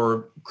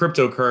or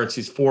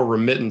cryptocurrencies for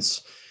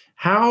remittance.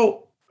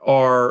 How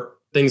are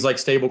things like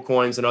stable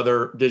coins and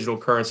other digital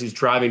currencies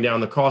driving down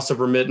the cost of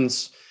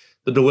remittance,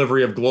 the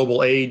delivery of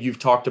global aid you've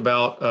talked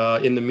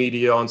about in the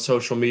media, on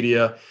social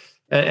media.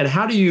 And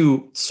how do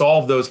you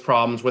solve those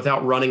problems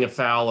without running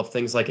afoul of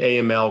things like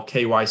AML,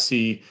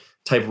 KYC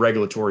type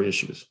regulatory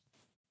issues?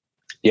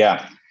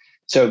 Yeah.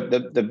 So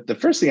the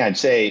first thing I'd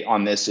say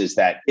on this is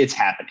that it's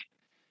happening.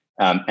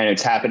 And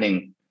it's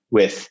happening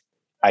with,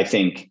 I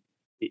think,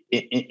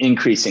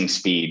 increasing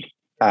speed.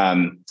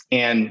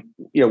 And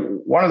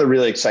one of the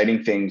really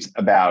exciting things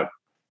about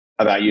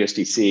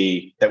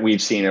USDC that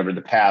we've seen over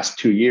the past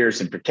 2 years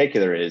in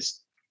particular is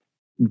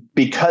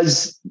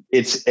because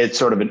it's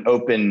sort of an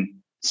open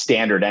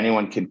standard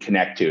anyone can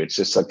connect to. It's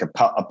just like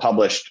a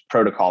published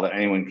protocol that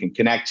anyone can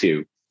connect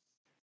to.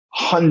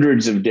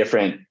 Hundreds of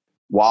different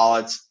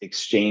wallets,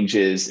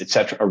 exchanges, et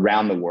cetera,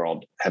 around the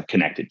world have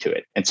connected to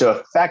it. And so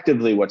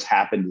effectively what's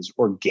happened is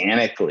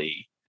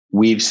organically,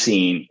 we've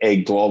seen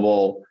a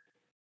global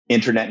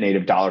internet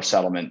native dollar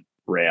settlement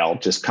rail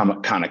just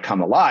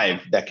come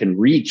alive that can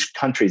reach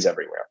countries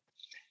everywhere.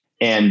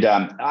 And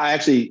I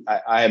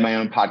have my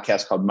own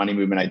podcast called Money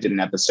Movement. I did an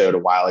episode a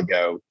while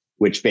ago,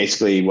 which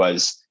basically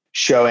was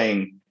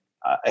showing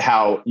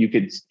how you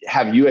could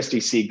have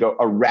USDC go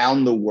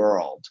around the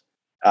world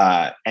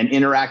and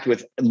interact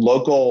with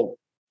local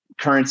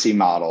currency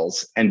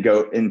models and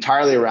go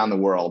entirely around the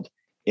world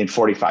in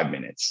 45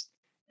 minutes.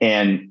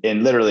 And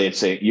literally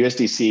it's a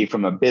USDC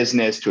from a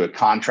business to a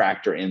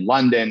contractor in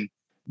London,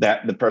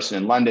 that the person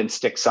in London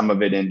sticks some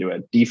of it into a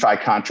DeFi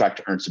contract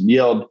to earn some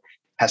yield,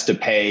 has to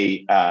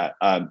pay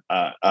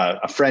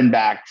a friend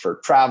back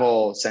for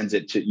travel, sends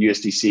it to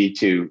USDC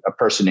to a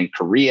person in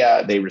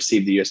Korea. They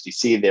receive the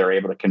USDC. They're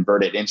able to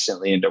convert it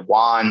instantly into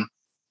won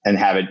and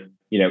have it,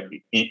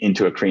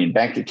 into a Korean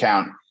bank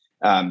account.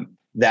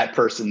 That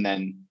person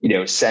then,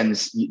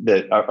 sends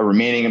a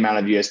remaining amount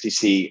of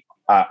USDC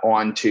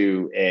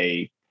onto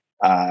a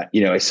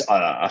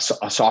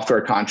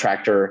software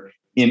contractor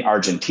in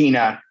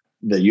Argentina.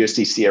 The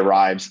USDC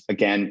arrives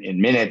again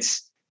in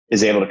minutes,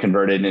 is able to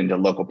convert it into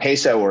local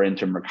peso or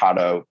into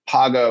Mercado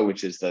Pago,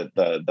 which is the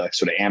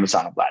sort of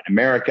Amazon of Latin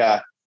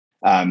America.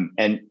 And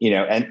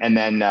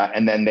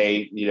then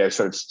they,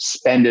 sort of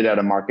spend it at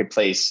a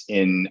marketplace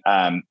in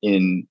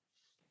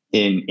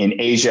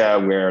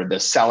Asia, where the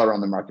seller on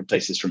the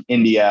marketplace is from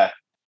India.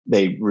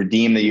 They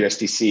redeem the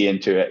USDC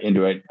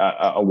into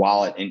a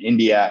wallet in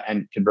India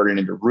and convert it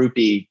into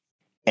rupee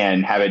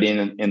and have it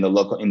in the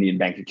local Indian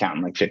bank account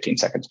in like 15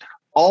 seconds.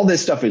 All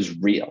this stuff is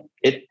real.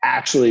 It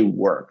actually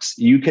works.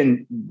 You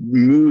can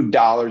move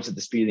dollars at the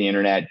speed of the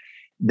internet.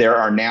 There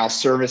are now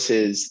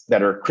services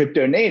that are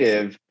crypto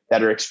native,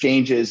 that are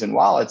exchanges and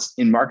wallets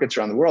in markets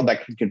around the world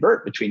that can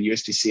convert between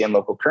USDC and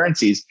local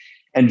currencies.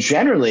 And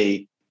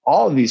generally,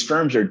 all of these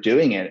firms are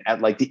doing it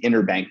at like the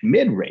interbank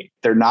mid rate.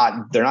 They're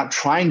not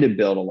trying to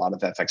build a lot of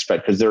FX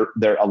spread because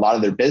they're a lot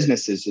of their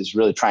businesses is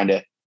really trying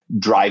to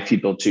drive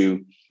people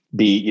to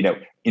be,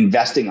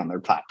 investing on their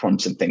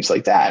platforms and things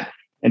like that.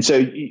 And so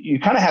you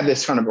kind of have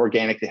this kind of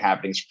organically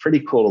happening. It's pretty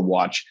cool to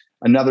watch.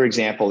 Another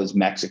example is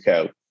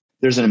Mexico.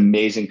 There's an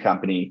amazing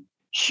company,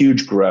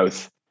 huge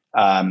growth,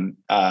 called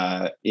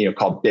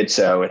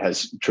Bitso. It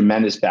has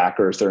tremendous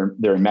backers.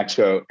 They're in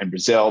Mexico and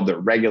Brazil. They're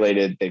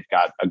regulated. They've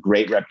got a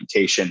great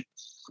reputation.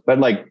 But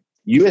like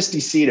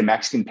USDC to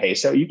Mexican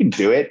peso, you can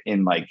do it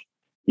in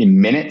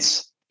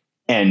minutes,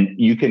 and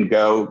you can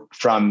go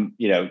from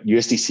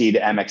USDC to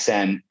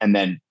MXN and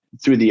then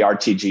through the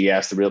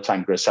RTGS, the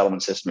real-time gross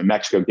settlement system in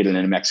Mexico, get it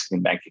in a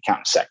Mexican bank account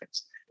in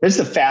seconds. This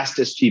is the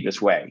fastest,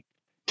 cheapest way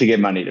to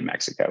give money to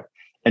Mexico.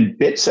 And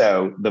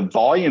Bitso, the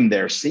volume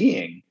they're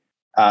seeing,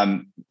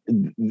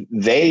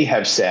 they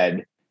have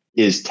said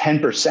is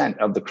 10%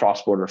 of the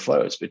cross-border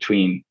flows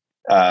between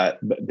the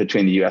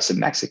US and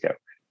Mexico.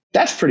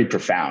 That's pretty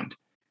profound.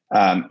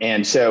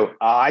 And so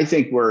I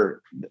think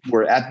we're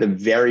at the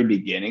very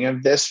beginning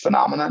of this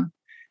phenomenon.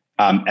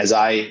 As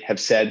I have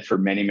said for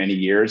many, many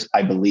years,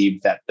 I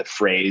believe that the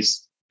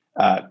phrase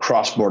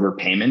cross-border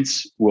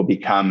payments will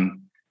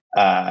become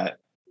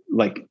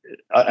like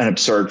an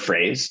absurd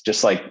phrase,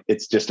 just like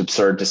it's just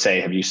absurd to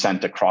say, have you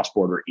sent a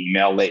cross-border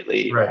email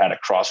lately or had a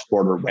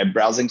cross-border web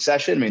browsing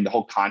session? I mean, the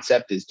whole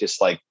concept is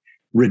just like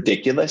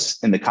ridiculous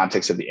in the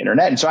context of the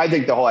internet. And so I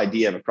think the whole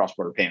idea of a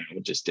cross-border payment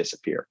will just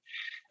disappear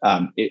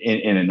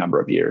in a number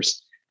of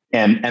years.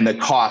 And the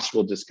cost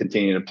will just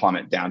continue to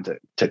plummet down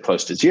to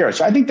close to zero.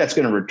 So I think that's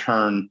going to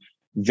return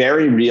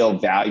very real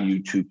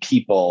value to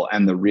people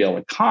and the real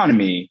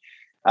economy.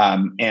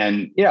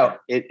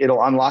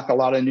 It'll unlock a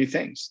lot of new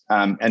things.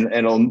 And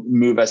it'll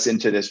move us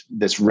into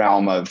this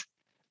realm of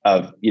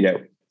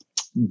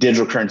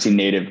digital currency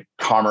native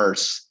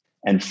commerce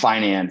and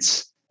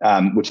finance,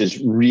 which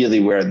is really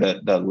where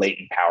the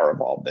latent power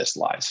of all this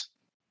lies.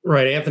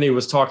 Right. Anthony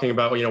was talking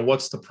about,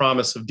 what's the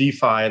promise of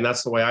DeFi? And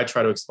that's the way I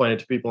try to explain it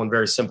to people in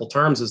very simple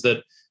terms, is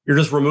that you're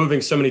just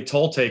removing so many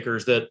toll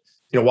takers that,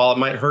 while it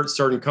might hurt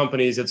certain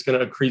companies, it's going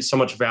to accrete so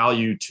much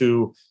value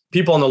to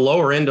people on the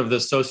lower end of the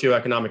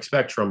socioeconomic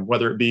spectrum,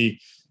 whether it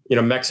be,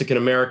 Mexican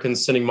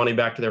Americans sending money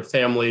back to their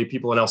family,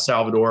 people in El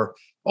Salvador,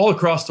 all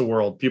across the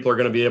world. People are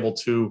going to be able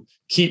to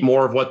keep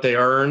more of what they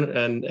earn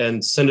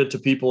and send it to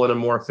people in a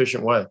more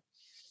efficient way.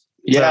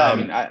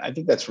 Yeah, I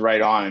think that's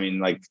right on. I mean,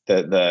 like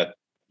I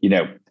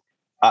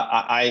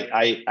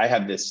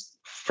have this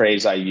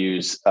phrase I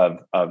use of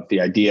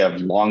the idea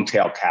of long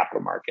tail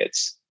capital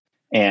markets,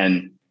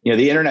 and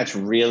the internet's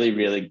really,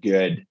 really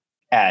good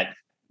at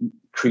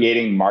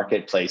creating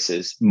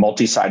marketplaces,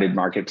 multi-sided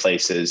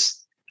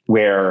marketplaces,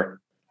 where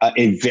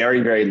a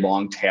very, very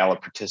long tail of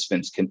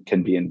participants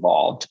can be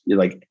involved.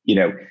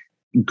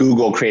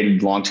 Google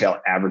created long tail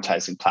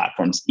advertising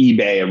platforms.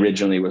 eBay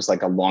originally was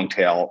like a long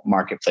tail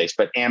marketplace,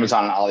 but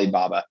Amazon and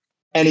Alibaba,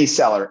 any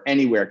seller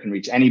anywhere can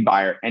reach any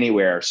buyer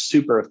anywhere,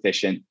 super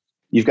efficient.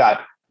 You've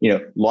got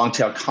long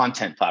tail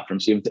content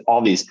platforms. You have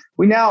all these.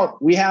 We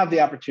have the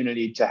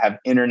opportunity to have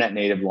internet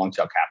native long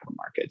tail capital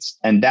markets,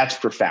 and that's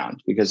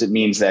profound because it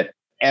means that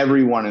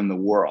everyone in the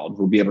world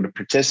will be able to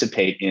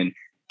participate in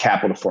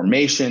capital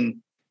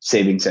formation,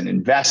 savings and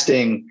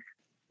investing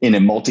in a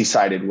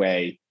multi-sided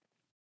way.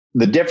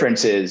 The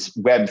difference is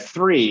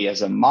Web3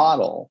 as a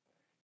model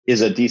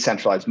is a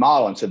decentralized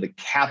model. And so the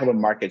capital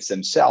markets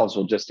themselves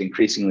will just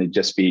increasingly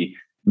just be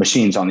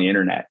machines on the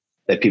internet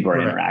that people are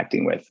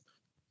interacting with.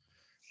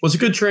 Well, it's a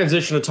good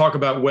transition to talk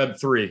about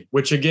Web3,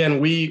 which again,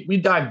 we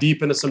dive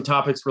deep into some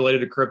topics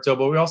related to crypto,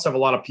 but we also have a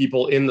lot of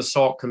people in the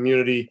SALT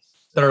community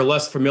that are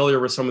less familiar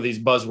with some of these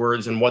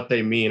buzzwords and what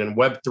they mean. And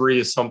Web3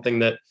 is something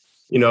that,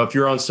 if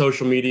you're on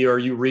social media or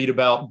you read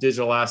about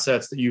digital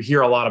assets, that you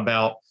hear a lot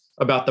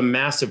about the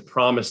massive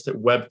promise that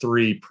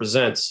Web3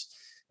 presents.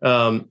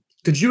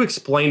 Could you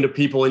explain to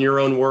people in your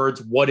own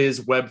words, what is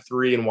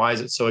Web3 and why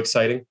is it so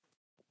exciting?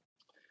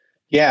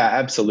 Yeah,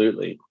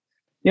 absolutely.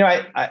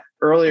 I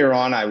earlier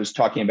on, I was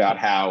talking about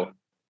how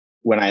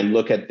when I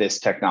look at this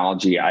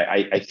technology,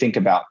 I think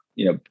about,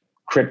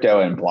 crypto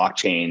and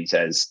blockchains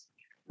as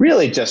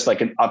really just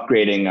like an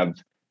upgrading of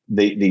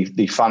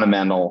the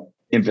fundamental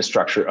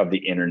infrastructure of the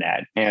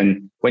internet.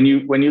 And when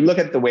you look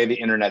at the way the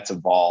internet's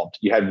evolved,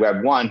 you had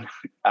Web 1,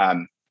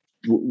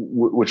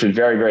 which was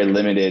very, very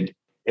limited.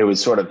 It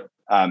was sort of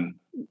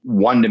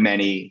one to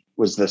many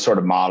was the sort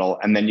of model.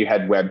 And then you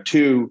had Web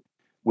 2,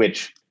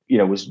 which,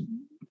 was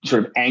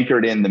sort of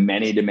anchored in the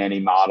many to many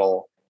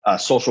model,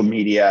 social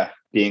media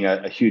being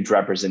a huge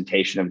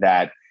representation of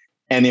that.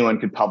 Anyone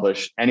could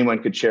publish,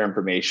 anyone could share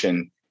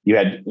information. You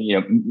had,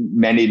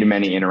 many to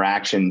many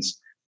interactions.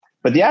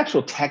 But the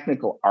actual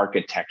technical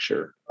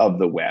architecture of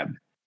the web,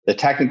 the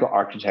technical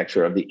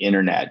architecture of the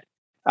internet,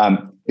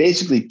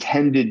 basically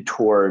tended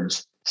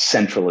towards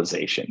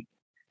centralization.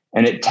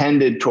 And it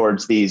tended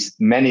towards these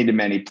many to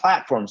many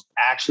platforms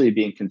actually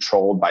being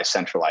controlled by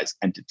centralized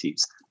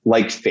entities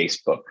like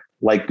Facebook,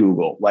 like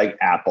Google, like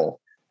Apple.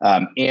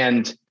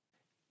 And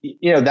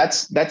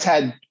that's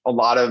had a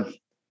lot of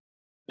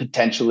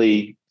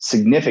potentially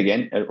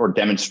significant or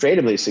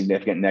demonstratively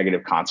significant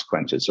negative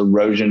consequences: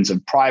 erosions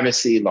of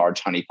privacy,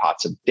 large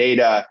honeypots of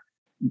data,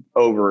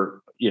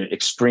 over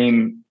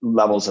extreme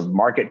levels of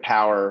market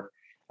power.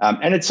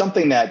 And it's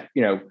something that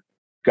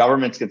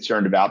government's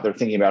concerned about. They're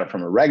thinking about it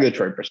from a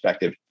regulatory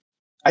perspective.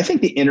 I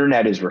think the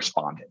internet is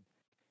responding,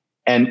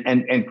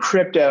 and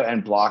crypto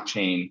and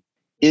blockchain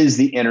is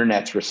the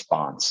internet's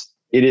response.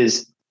 It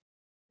is,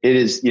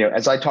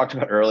 as I talked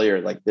about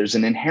earlier, like there's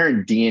an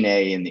inherent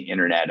DNA in the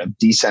internet of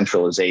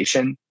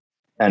decentralization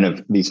and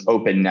of these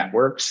open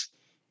networks.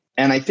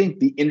 And I think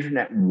the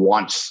internet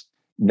wants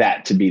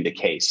that to be the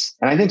case.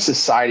 And I think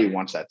society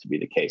wants that to be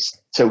the case.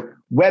 So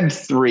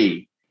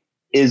Web3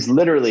 is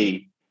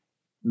literally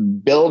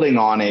building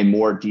on a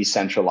more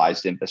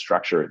decentralized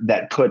infrastructure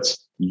that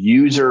puts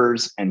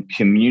users and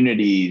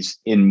communities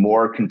in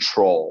more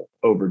control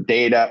over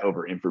data,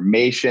 over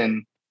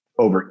information,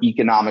 over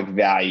economic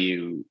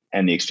value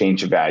and the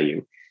exchange of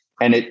value.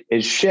 And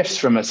it shifts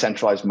from a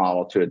centralized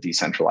model to a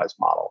decentralized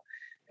model.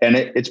 And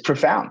it's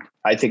profound.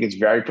 I think it's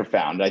very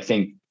profound. I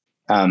think,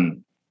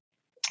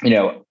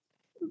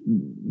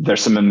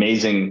 there's some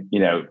amazing,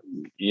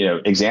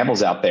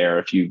 examples out there.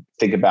 If you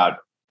think about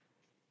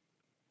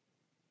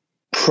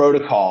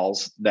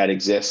protocols that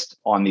exist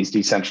on these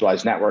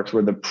decentralized networks,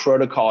 where the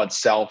protocol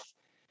itself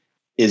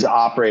is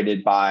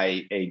operated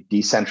by a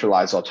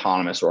decentralized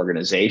autonomous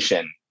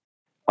organization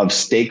of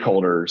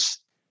stakeholders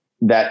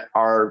that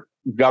are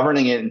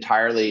governing it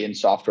entirely in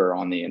software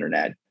on the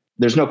internet.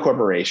 There's no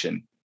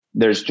corporation.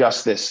 There's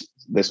just this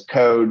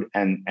code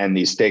and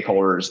these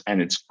stakeholders,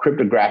 and it's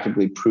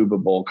cryptographically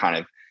provable kind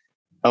of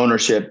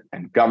ownership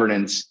and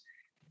governance.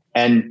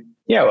 And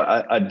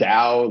a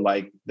DAO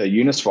like the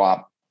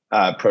Uniswap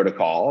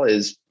protocol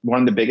is one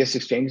of the biggest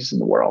exchanges in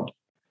the world.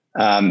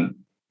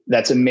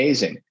 That's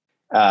amazing.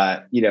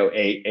 A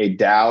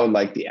DAO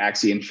like the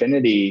Axie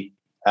Infinity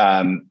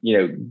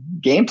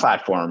game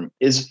platform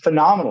is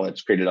phenomenal.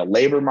 It's created a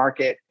labor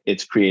market.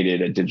 It's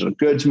created a digital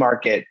goods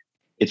market.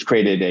 It's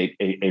created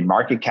a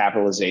market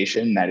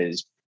capitalization that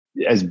is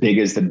as big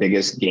as the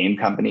biggest game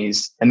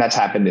companies. And that's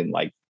happened in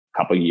like a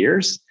couple of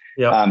years.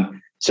 Yeah.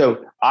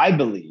 So I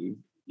believe,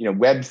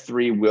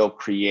 Web3 will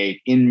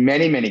create in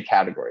many, many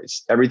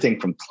categories, everything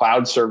from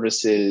cloud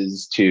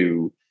services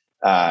to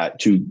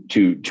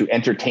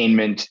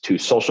entertainment, to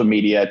social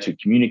media, to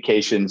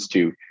communications,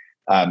 to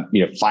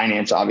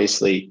finance.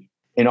 Obviously,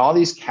 in all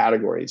these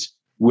categories,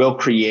 will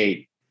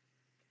create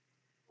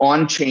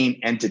on-chain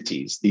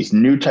entities, these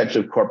new types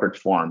of corporate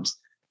forms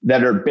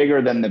that are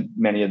bigger than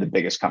many of the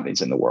biggest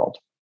companies in the world,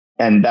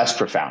 and that's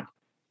profound.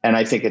 And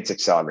I think it's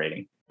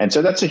accelerating. And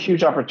so that's a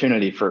huge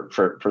opportunity for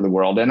the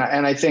world. And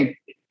I think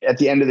at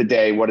the end of the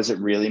day, what does it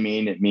really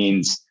mean? It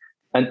means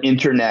an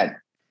internet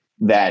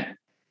that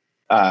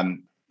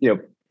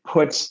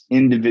puts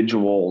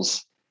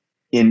individuals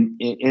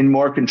in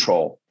more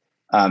control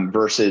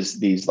versus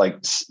these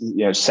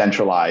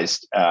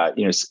centralized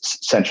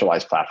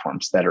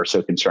platforms that are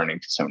so concerning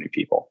to so many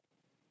people.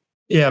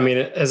 Yeah, I mean,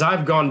 as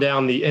I've gone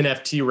down the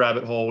NFT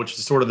rabbit hole, which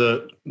is sort of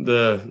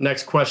the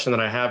next question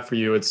that I have for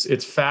you,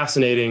 it's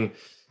fascinating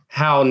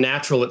how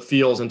natural it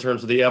feels in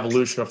terms of the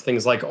evolution of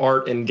things like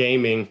art and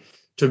gaming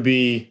to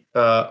be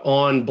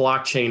on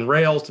blockchain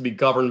rails, to be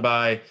governed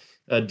by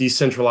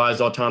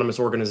decentralized autonomous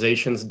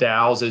organizations,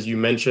 DAOs, as you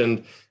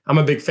mentioned. I'm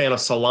a big fan of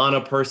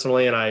Solana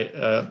personally, and I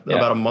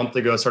about a month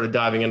ago started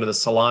diving into the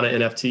Solana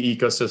NFT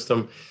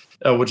ecosystem,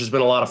 which has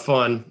been a lot of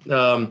fun.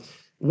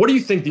 What do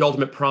you think the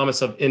ultimate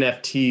promise of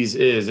NFTs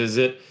is? Is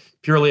it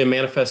purely a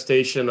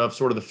manifestation of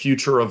sort of the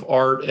future of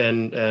art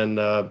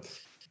and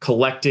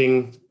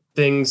collecting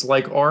things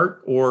like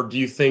art? Or do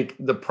you think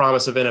the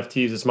promise of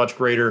NFTs is much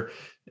greater?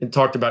 And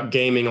talked about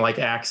gaming like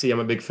Axie. I'm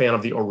a big fan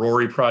of the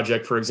Aurori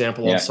project, for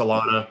example, on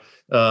Solana.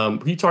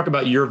 Can you talk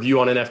about your view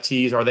on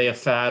NFTs? Are they a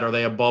fad? Are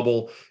they a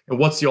bubble? And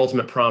what's the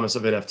ultimate promise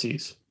of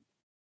NFTs?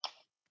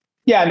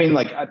 Yeah, I mean,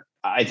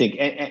 I think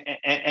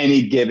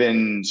any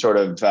given sort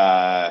of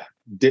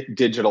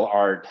digital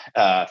art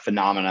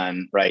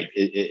phenomenon, right,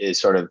 is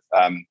sort of,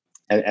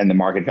 and the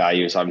market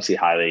value is obviously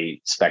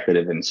highly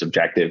speculative and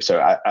subjective. So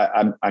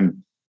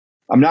I'm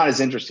not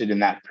as interested in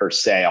that per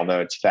se, although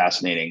it's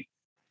fascinating.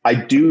 I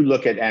do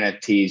look at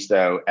NFTs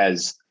though,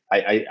 as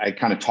I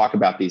kind of talk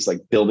about these like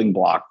building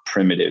block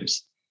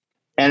primitives.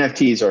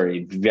 NFTs are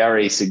a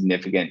very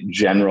significant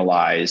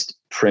generalized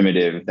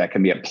primitive that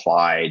can be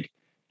applied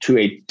to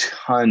a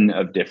ton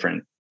of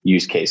different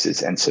use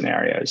cases and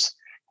scenarios.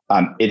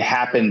 It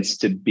happens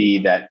to be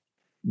that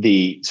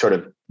the sort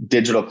of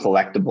digital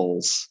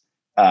collectibles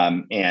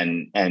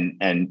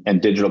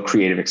and digital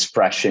creative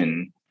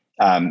expression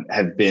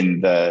have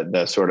been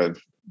the sort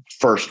of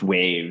first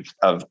wave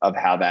of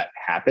how that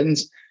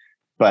happens.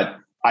 But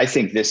I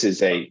think this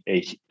is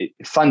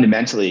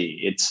fundamentally,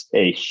 it's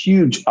a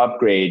huge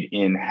upgrade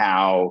in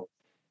how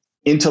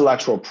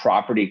intellectual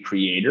property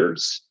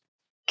creators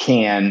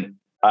can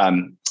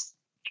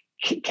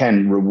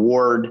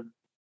reward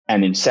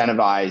and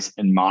incentivize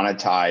and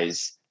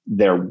monetize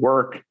their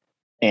work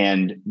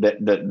and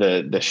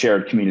the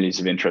shared communities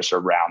of interest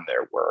around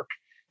their work.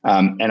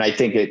 And I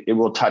think it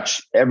will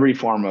touch every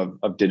form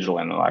of digital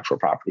intellectual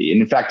property.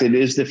 And in fact, it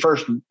is the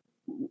first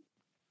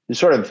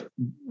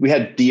we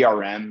had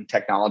DRM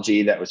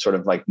technology that was sort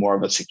of like more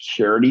of a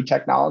security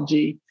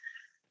technology,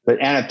 but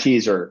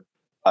NFTs are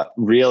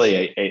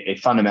really a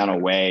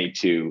fundamental way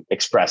to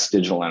express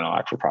digital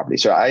intellectual property.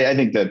 So I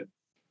think that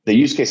the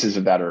use cases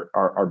of that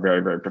are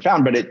very, very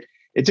profound. But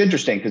it's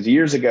interesting because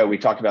years ago we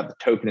talked about the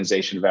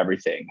tokenization of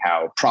everything,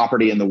 how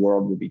property in the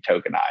world would be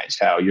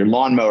tokenized, how your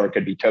lawnmower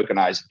could be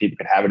tokenized and people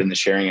could have it in the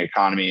sharing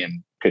economy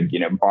and could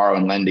borrow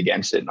and lend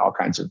against it and all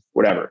kinds of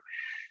whatever.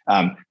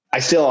 I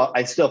still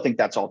think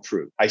that's all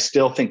true. I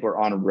still think we're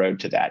on a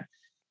road to that.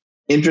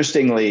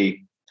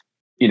 Interestingly,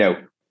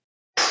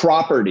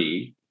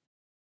 property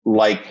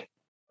like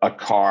a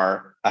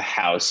car, a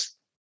house,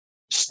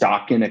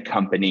 stock in a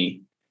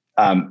company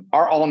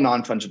are all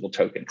non-fungible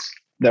tokens.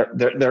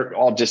 They're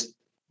all just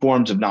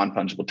forms of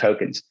non-fungible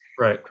tokens.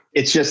 Right.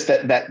 It's just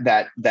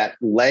that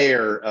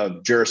layer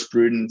of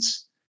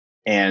jurisprudence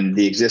and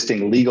the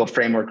existing legal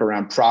framework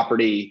around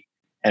property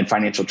and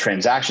financial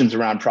transactions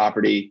around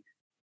property.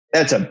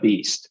 That's a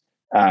beast.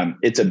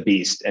 It's a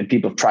beast. And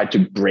people have tried to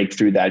break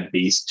through that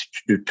beast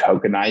to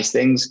tokenize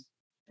things.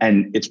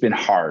 And it's been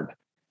hard.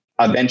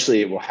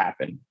 Eventually it will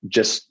happen.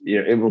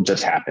 It will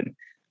just happen.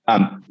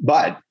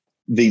 But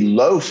the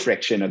low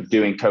friction of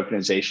doing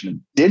tokenization of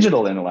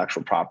digital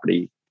intellectual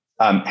property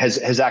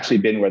has actually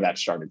been where that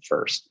started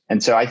first.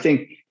 And so I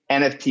think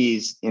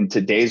NFTs in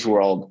today's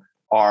world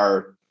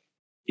are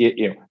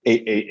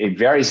a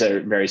very,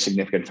 very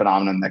significant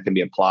phenomenon that can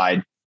be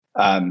applied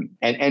and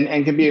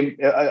can be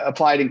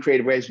applied in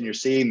creative ways. And you're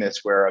seeing this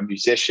where a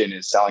musician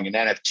is selling an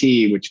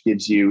NFT, which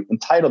gives you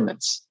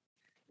entitlements.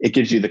 It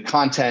gives you the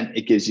content.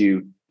 It gives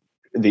you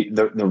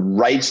the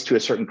rights to a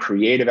certain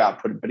creative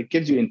output, but it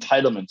gives you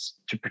entitlements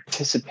to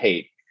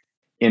participate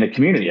in a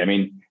community. I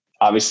mean,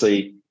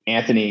 obviously,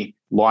 Anthony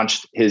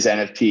launched his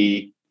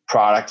NFT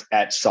product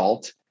at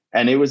SALT,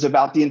 and it was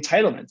about the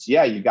entitlements.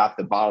 Yeah, you got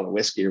the bottle of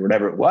whiskey or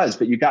whatever it was,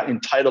 but you got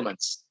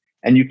entitlements,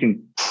 and you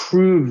can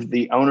prove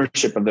the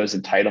ownership of those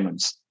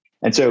entitlements.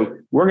 And so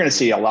we're going to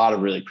see a lot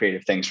of really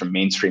creative things from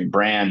mainstream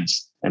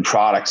brands and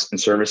products and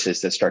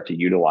services that start to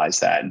utilize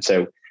that. And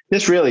so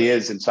this really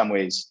is in some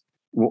ways,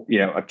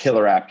 a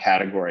killer app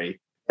category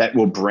that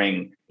will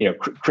bring,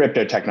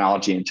 crypto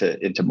technology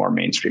into more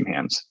mainstream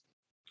hands.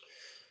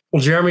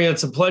 Well, Jeremy,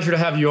 it's a pleasure to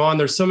have you on.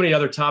 There's so many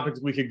other topics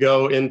we could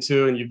go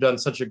into, and you've done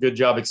such a good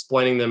job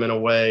explaining them in a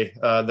way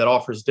that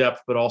offers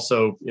depth, but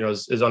also,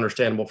 is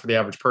understandable for the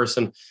average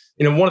person.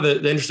 One of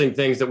the interesting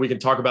things that we can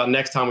talk about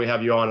next time we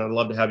have you on, and I'd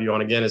love to have you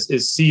on again,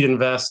 is seed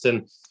invest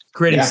and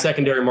creating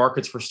secondary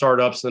markets for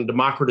startups and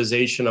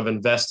democratization of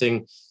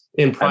investing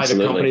in private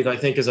companies. I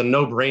think is a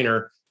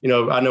no-brainer.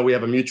 I know we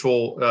have a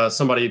mutual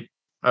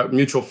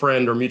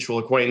friend or mutual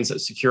acquaintance at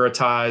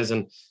Securitize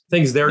and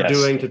things they're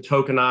doing to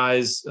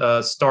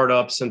tokenize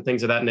startups and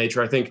things of that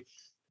nature. I think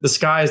the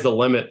sky is the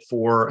limit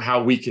for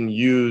how we can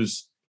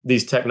use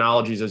these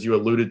technologies, as you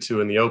alluded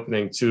to in the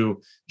opening,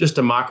 to just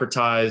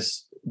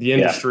democratize the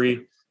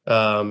industry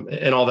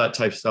and all that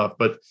type stuff.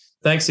 But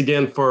thanks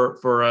again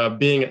for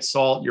being at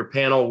SALT. Your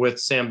panel with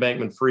Sam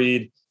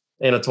Bankman-Fried,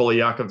 Anatoly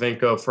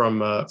Yakovenko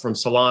from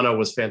Solana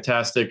was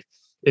fantastic.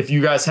 If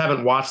you guys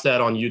haven't watched that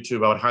on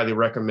YouTube, I would highly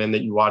recommend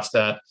that you watch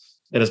that.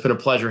 And it's been a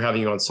pleasure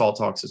having you on SALT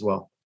Talks as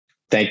well.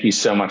 Thank you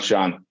so much,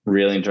 John.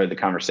 Really enjoyed the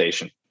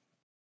conversation.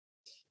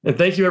 And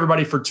thank you,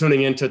 everybody, for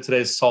tuning into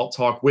today's SALT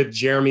Talk with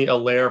Jeremy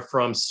Allaire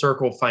from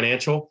Circle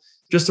Financial.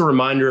 Just a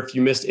reminder, if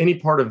you missed any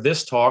part of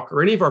this talk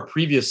or any of our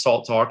previous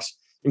SALT Talks,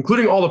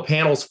 including all the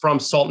panels from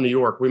SALT New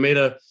York, we made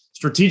a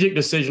strategic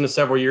decision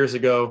several years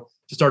ago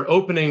to start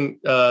opening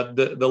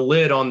the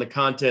lid on the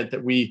content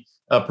that we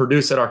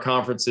produce at our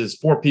conferences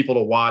for people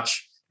to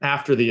watch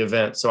after the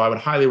event. So I would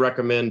highly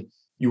recommend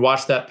you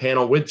watch that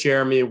panel with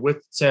Jeremy,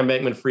 with Sam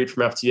Bankman-Fried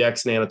from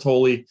FTX and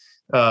Anatoly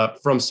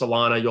from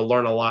Solana. You'll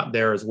learn a lot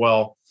there as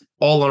well,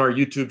 all on our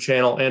YouTube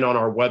channel and on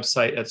our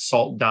website at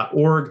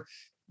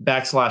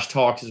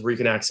salt.org/talks is where you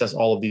can access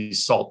all of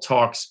these SALT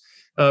Talks.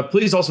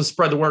 Please also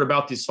spread the word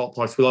about these SALT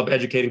Talks. We love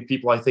educating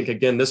people. I think,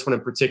 again, this one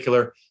in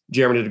particular,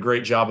 Jeremy did a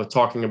great job of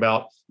talking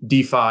about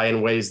DeFi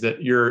in ways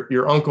that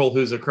your uncle,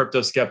 who's a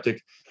crypto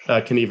skeptic,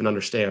 can even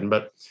understand.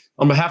 But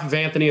on behalf of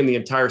Anthony and the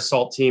entire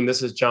SALT team,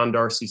 this is John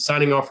Darcy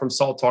signing off from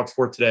SALT Talks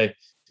for today.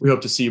 We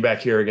hope to see you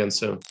back here again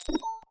soon.